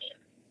what this means.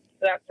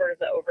 So that's sort of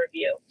the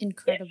overview.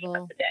 Incredible.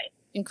 Of the day.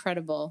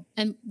 Incredible.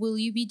 And will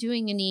you be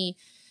doing any,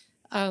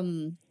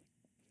 either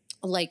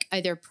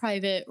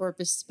private or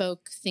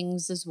bespoke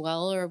things as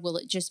well? Or will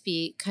it just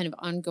be kind of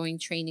ongoing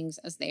trainings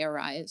as they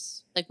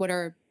arise?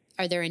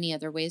 Are there any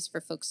other ways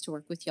for folks to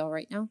work with y'all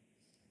right now?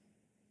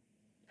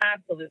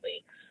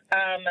 Absolutely.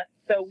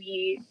 So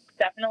we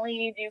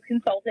definitely do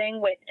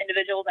consulting with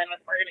individuals and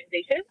with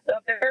organizations. So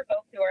if there are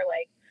folks who are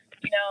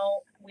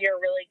we are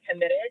really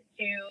committed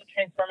to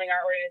transforming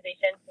our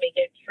organization to make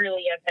it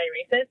truly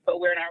anti-racist, but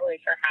we're not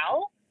really sure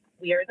how,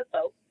 we are the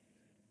folks,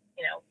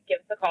 give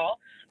us a call.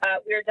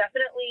 We are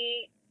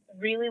definitely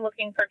really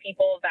looking for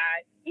people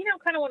that,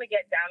 kind of want to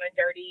get down and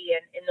dirty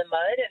and in the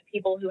mud, and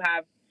people who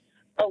have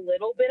a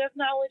little bit of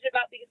knowledge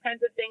about these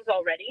kinds of things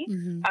already.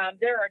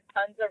 There are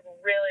tons of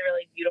really,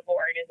 really beautiful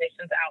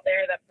organizations out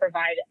there that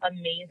provide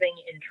amazing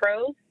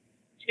intros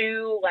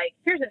to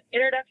here's an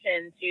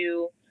introduction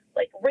to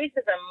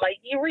racism might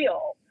be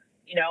real.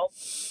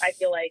 I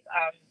feel like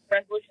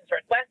Resolutions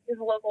Northwest is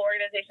a local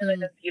organization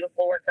that does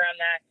beautiful work around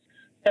that.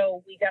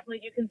 So we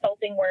definitely do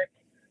consulting work.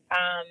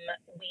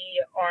 We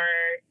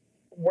are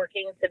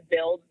working to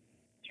build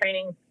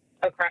training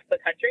across the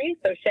country.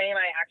 So Shay and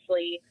I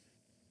actually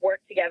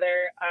work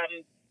together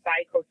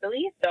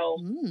bi-coastally. So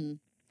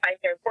I'm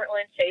here in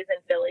Portland, Shay's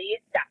in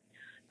Philly.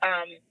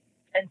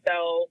 And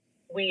so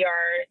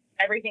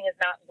everything is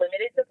not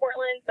limited to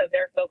Portland. So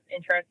there are folks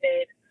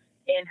interested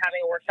in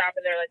having a workshop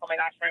and they're like, oh my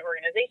gosh, my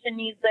organization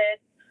needs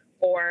this.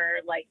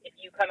 Or if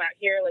you come out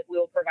here, we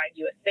will provide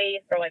you a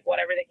space, or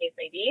whatever the case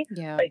may be.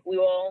 Yeah. We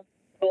will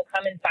will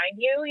come and find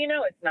you.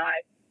 It's not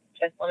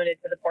just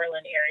limited to the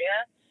Portland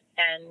area.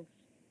 And,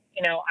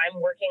 I'm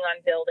working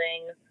on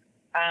building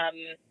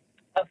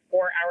a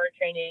 4-hour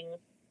training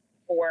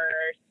for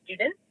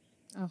students.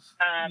 Oh,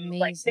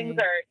 like things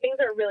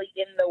are really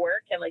in the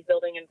work and like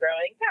building and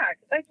growing. Yeah,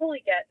 because I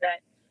totally get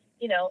that,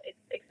 it's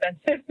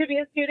expensive to be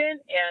a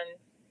student, and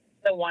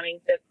so wanting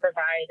to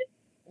provide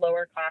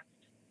lower cost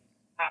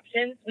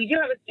options. We do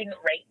have a student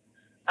rate,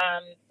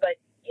 but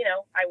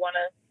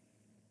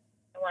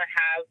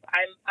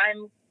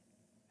I'm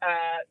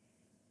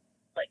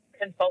like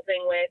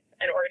consulting with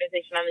an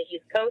organization on the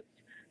East Coast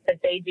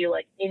that they do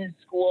like in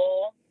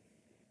school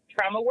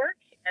trauma work,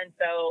 and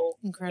so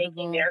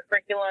making their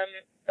curriculum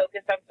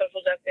focused on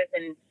social justice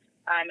and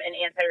an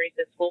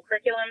anti-racist school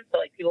curriculum. So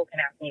like people can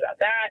ask me about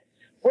that.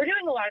 We're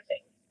doing a lot of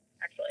things,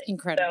 actually.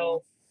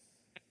 Incredible. So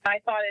my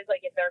thought is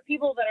like, if there are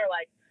people that are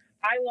like,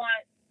 I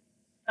want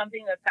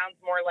something that sounds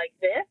more like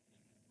this,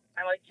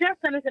 I'm like, just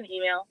send us an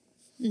email,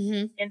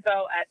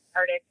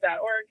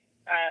 info@ardix.org,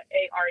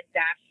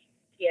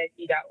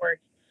 ar-tic.org.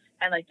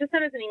 And like, just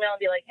send us an email and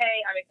be like,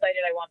 hey, I'm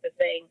excited, I want this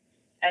thing.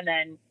 And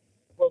then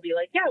we'll be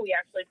like, yeah, we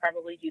actually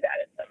probably do that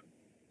in some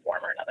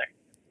form or another.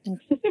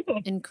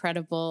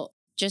 Incredible.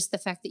 Just the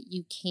fact that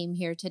you came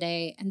here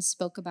today and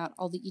spoke about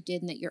all that you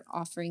did and that you're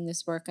offering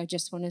this work, I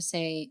just want to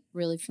say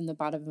really from the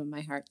bottom of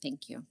my heart,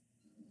 thank you.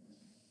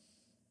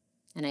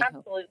 And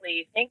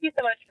Absolutely. Thank you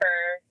so much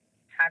for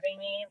having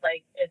me.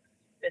 Like, it's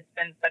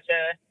been such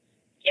a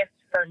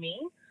gift for me,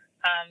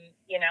 and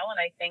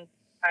I think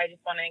I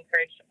just want to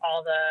encourage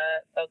all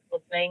the folks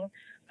listening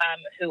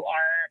who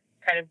are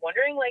kind of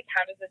wondering, like,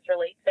 how does this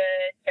relate to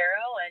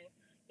tarot? And,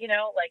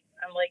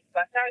 I'm like,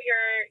 bust out your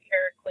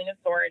Queen of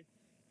Swords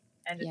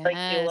and just like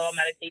do a little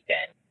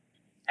meditation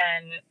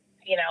and,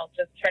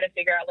 just try to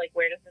figure out like,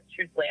 where does this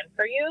truth land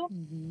for you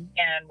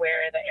and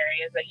where are the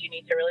areas that you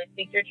need to really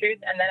speak your truth,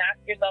 and then ask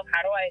yourself,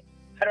 how do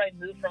I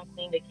move from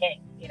queen to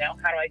king?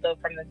 How do I go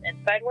from this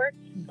inside work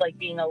to like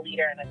being a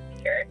leader and a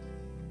speaker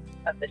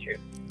of the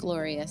truth?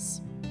 Glorious.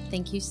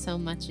 Thank you so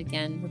much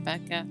again,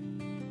 Rebecca.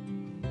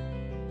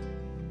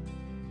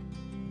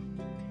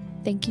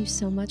 Thank you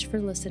so much for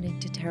listening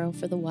to Tarot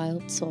for the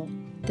Wild Soul.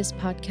 This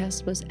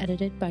podcast was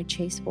edited by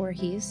Chase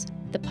Voorhees.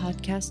 The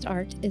podcast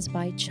art is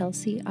by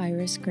Chelsea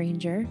Iris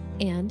Granger,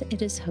 and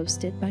it is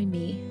hosted by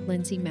me,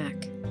 Lindsay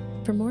Mack.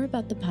 For more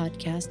about the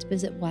podcast,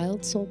 visit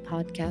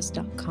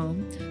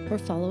wildsoulpodcast.com or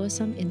follow us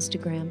on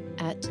Instagram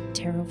at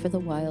Tarot for the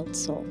Wild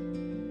Soul.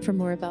 For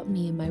more about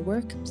me and my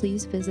work,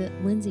 please visit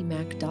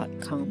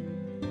lindsaymack.com.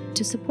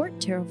 To support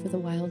Tarot for the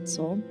Wild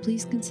Soul,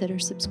 please consider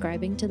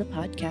subscribing to the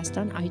podcast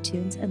on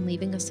iTunes and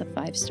leaving us a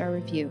 5-star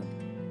review.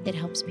 It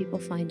helps people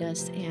find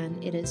us,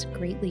 and it is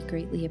greatly,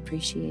 greatly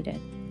appreciated.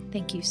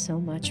 Thank you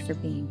so much for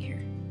being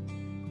here.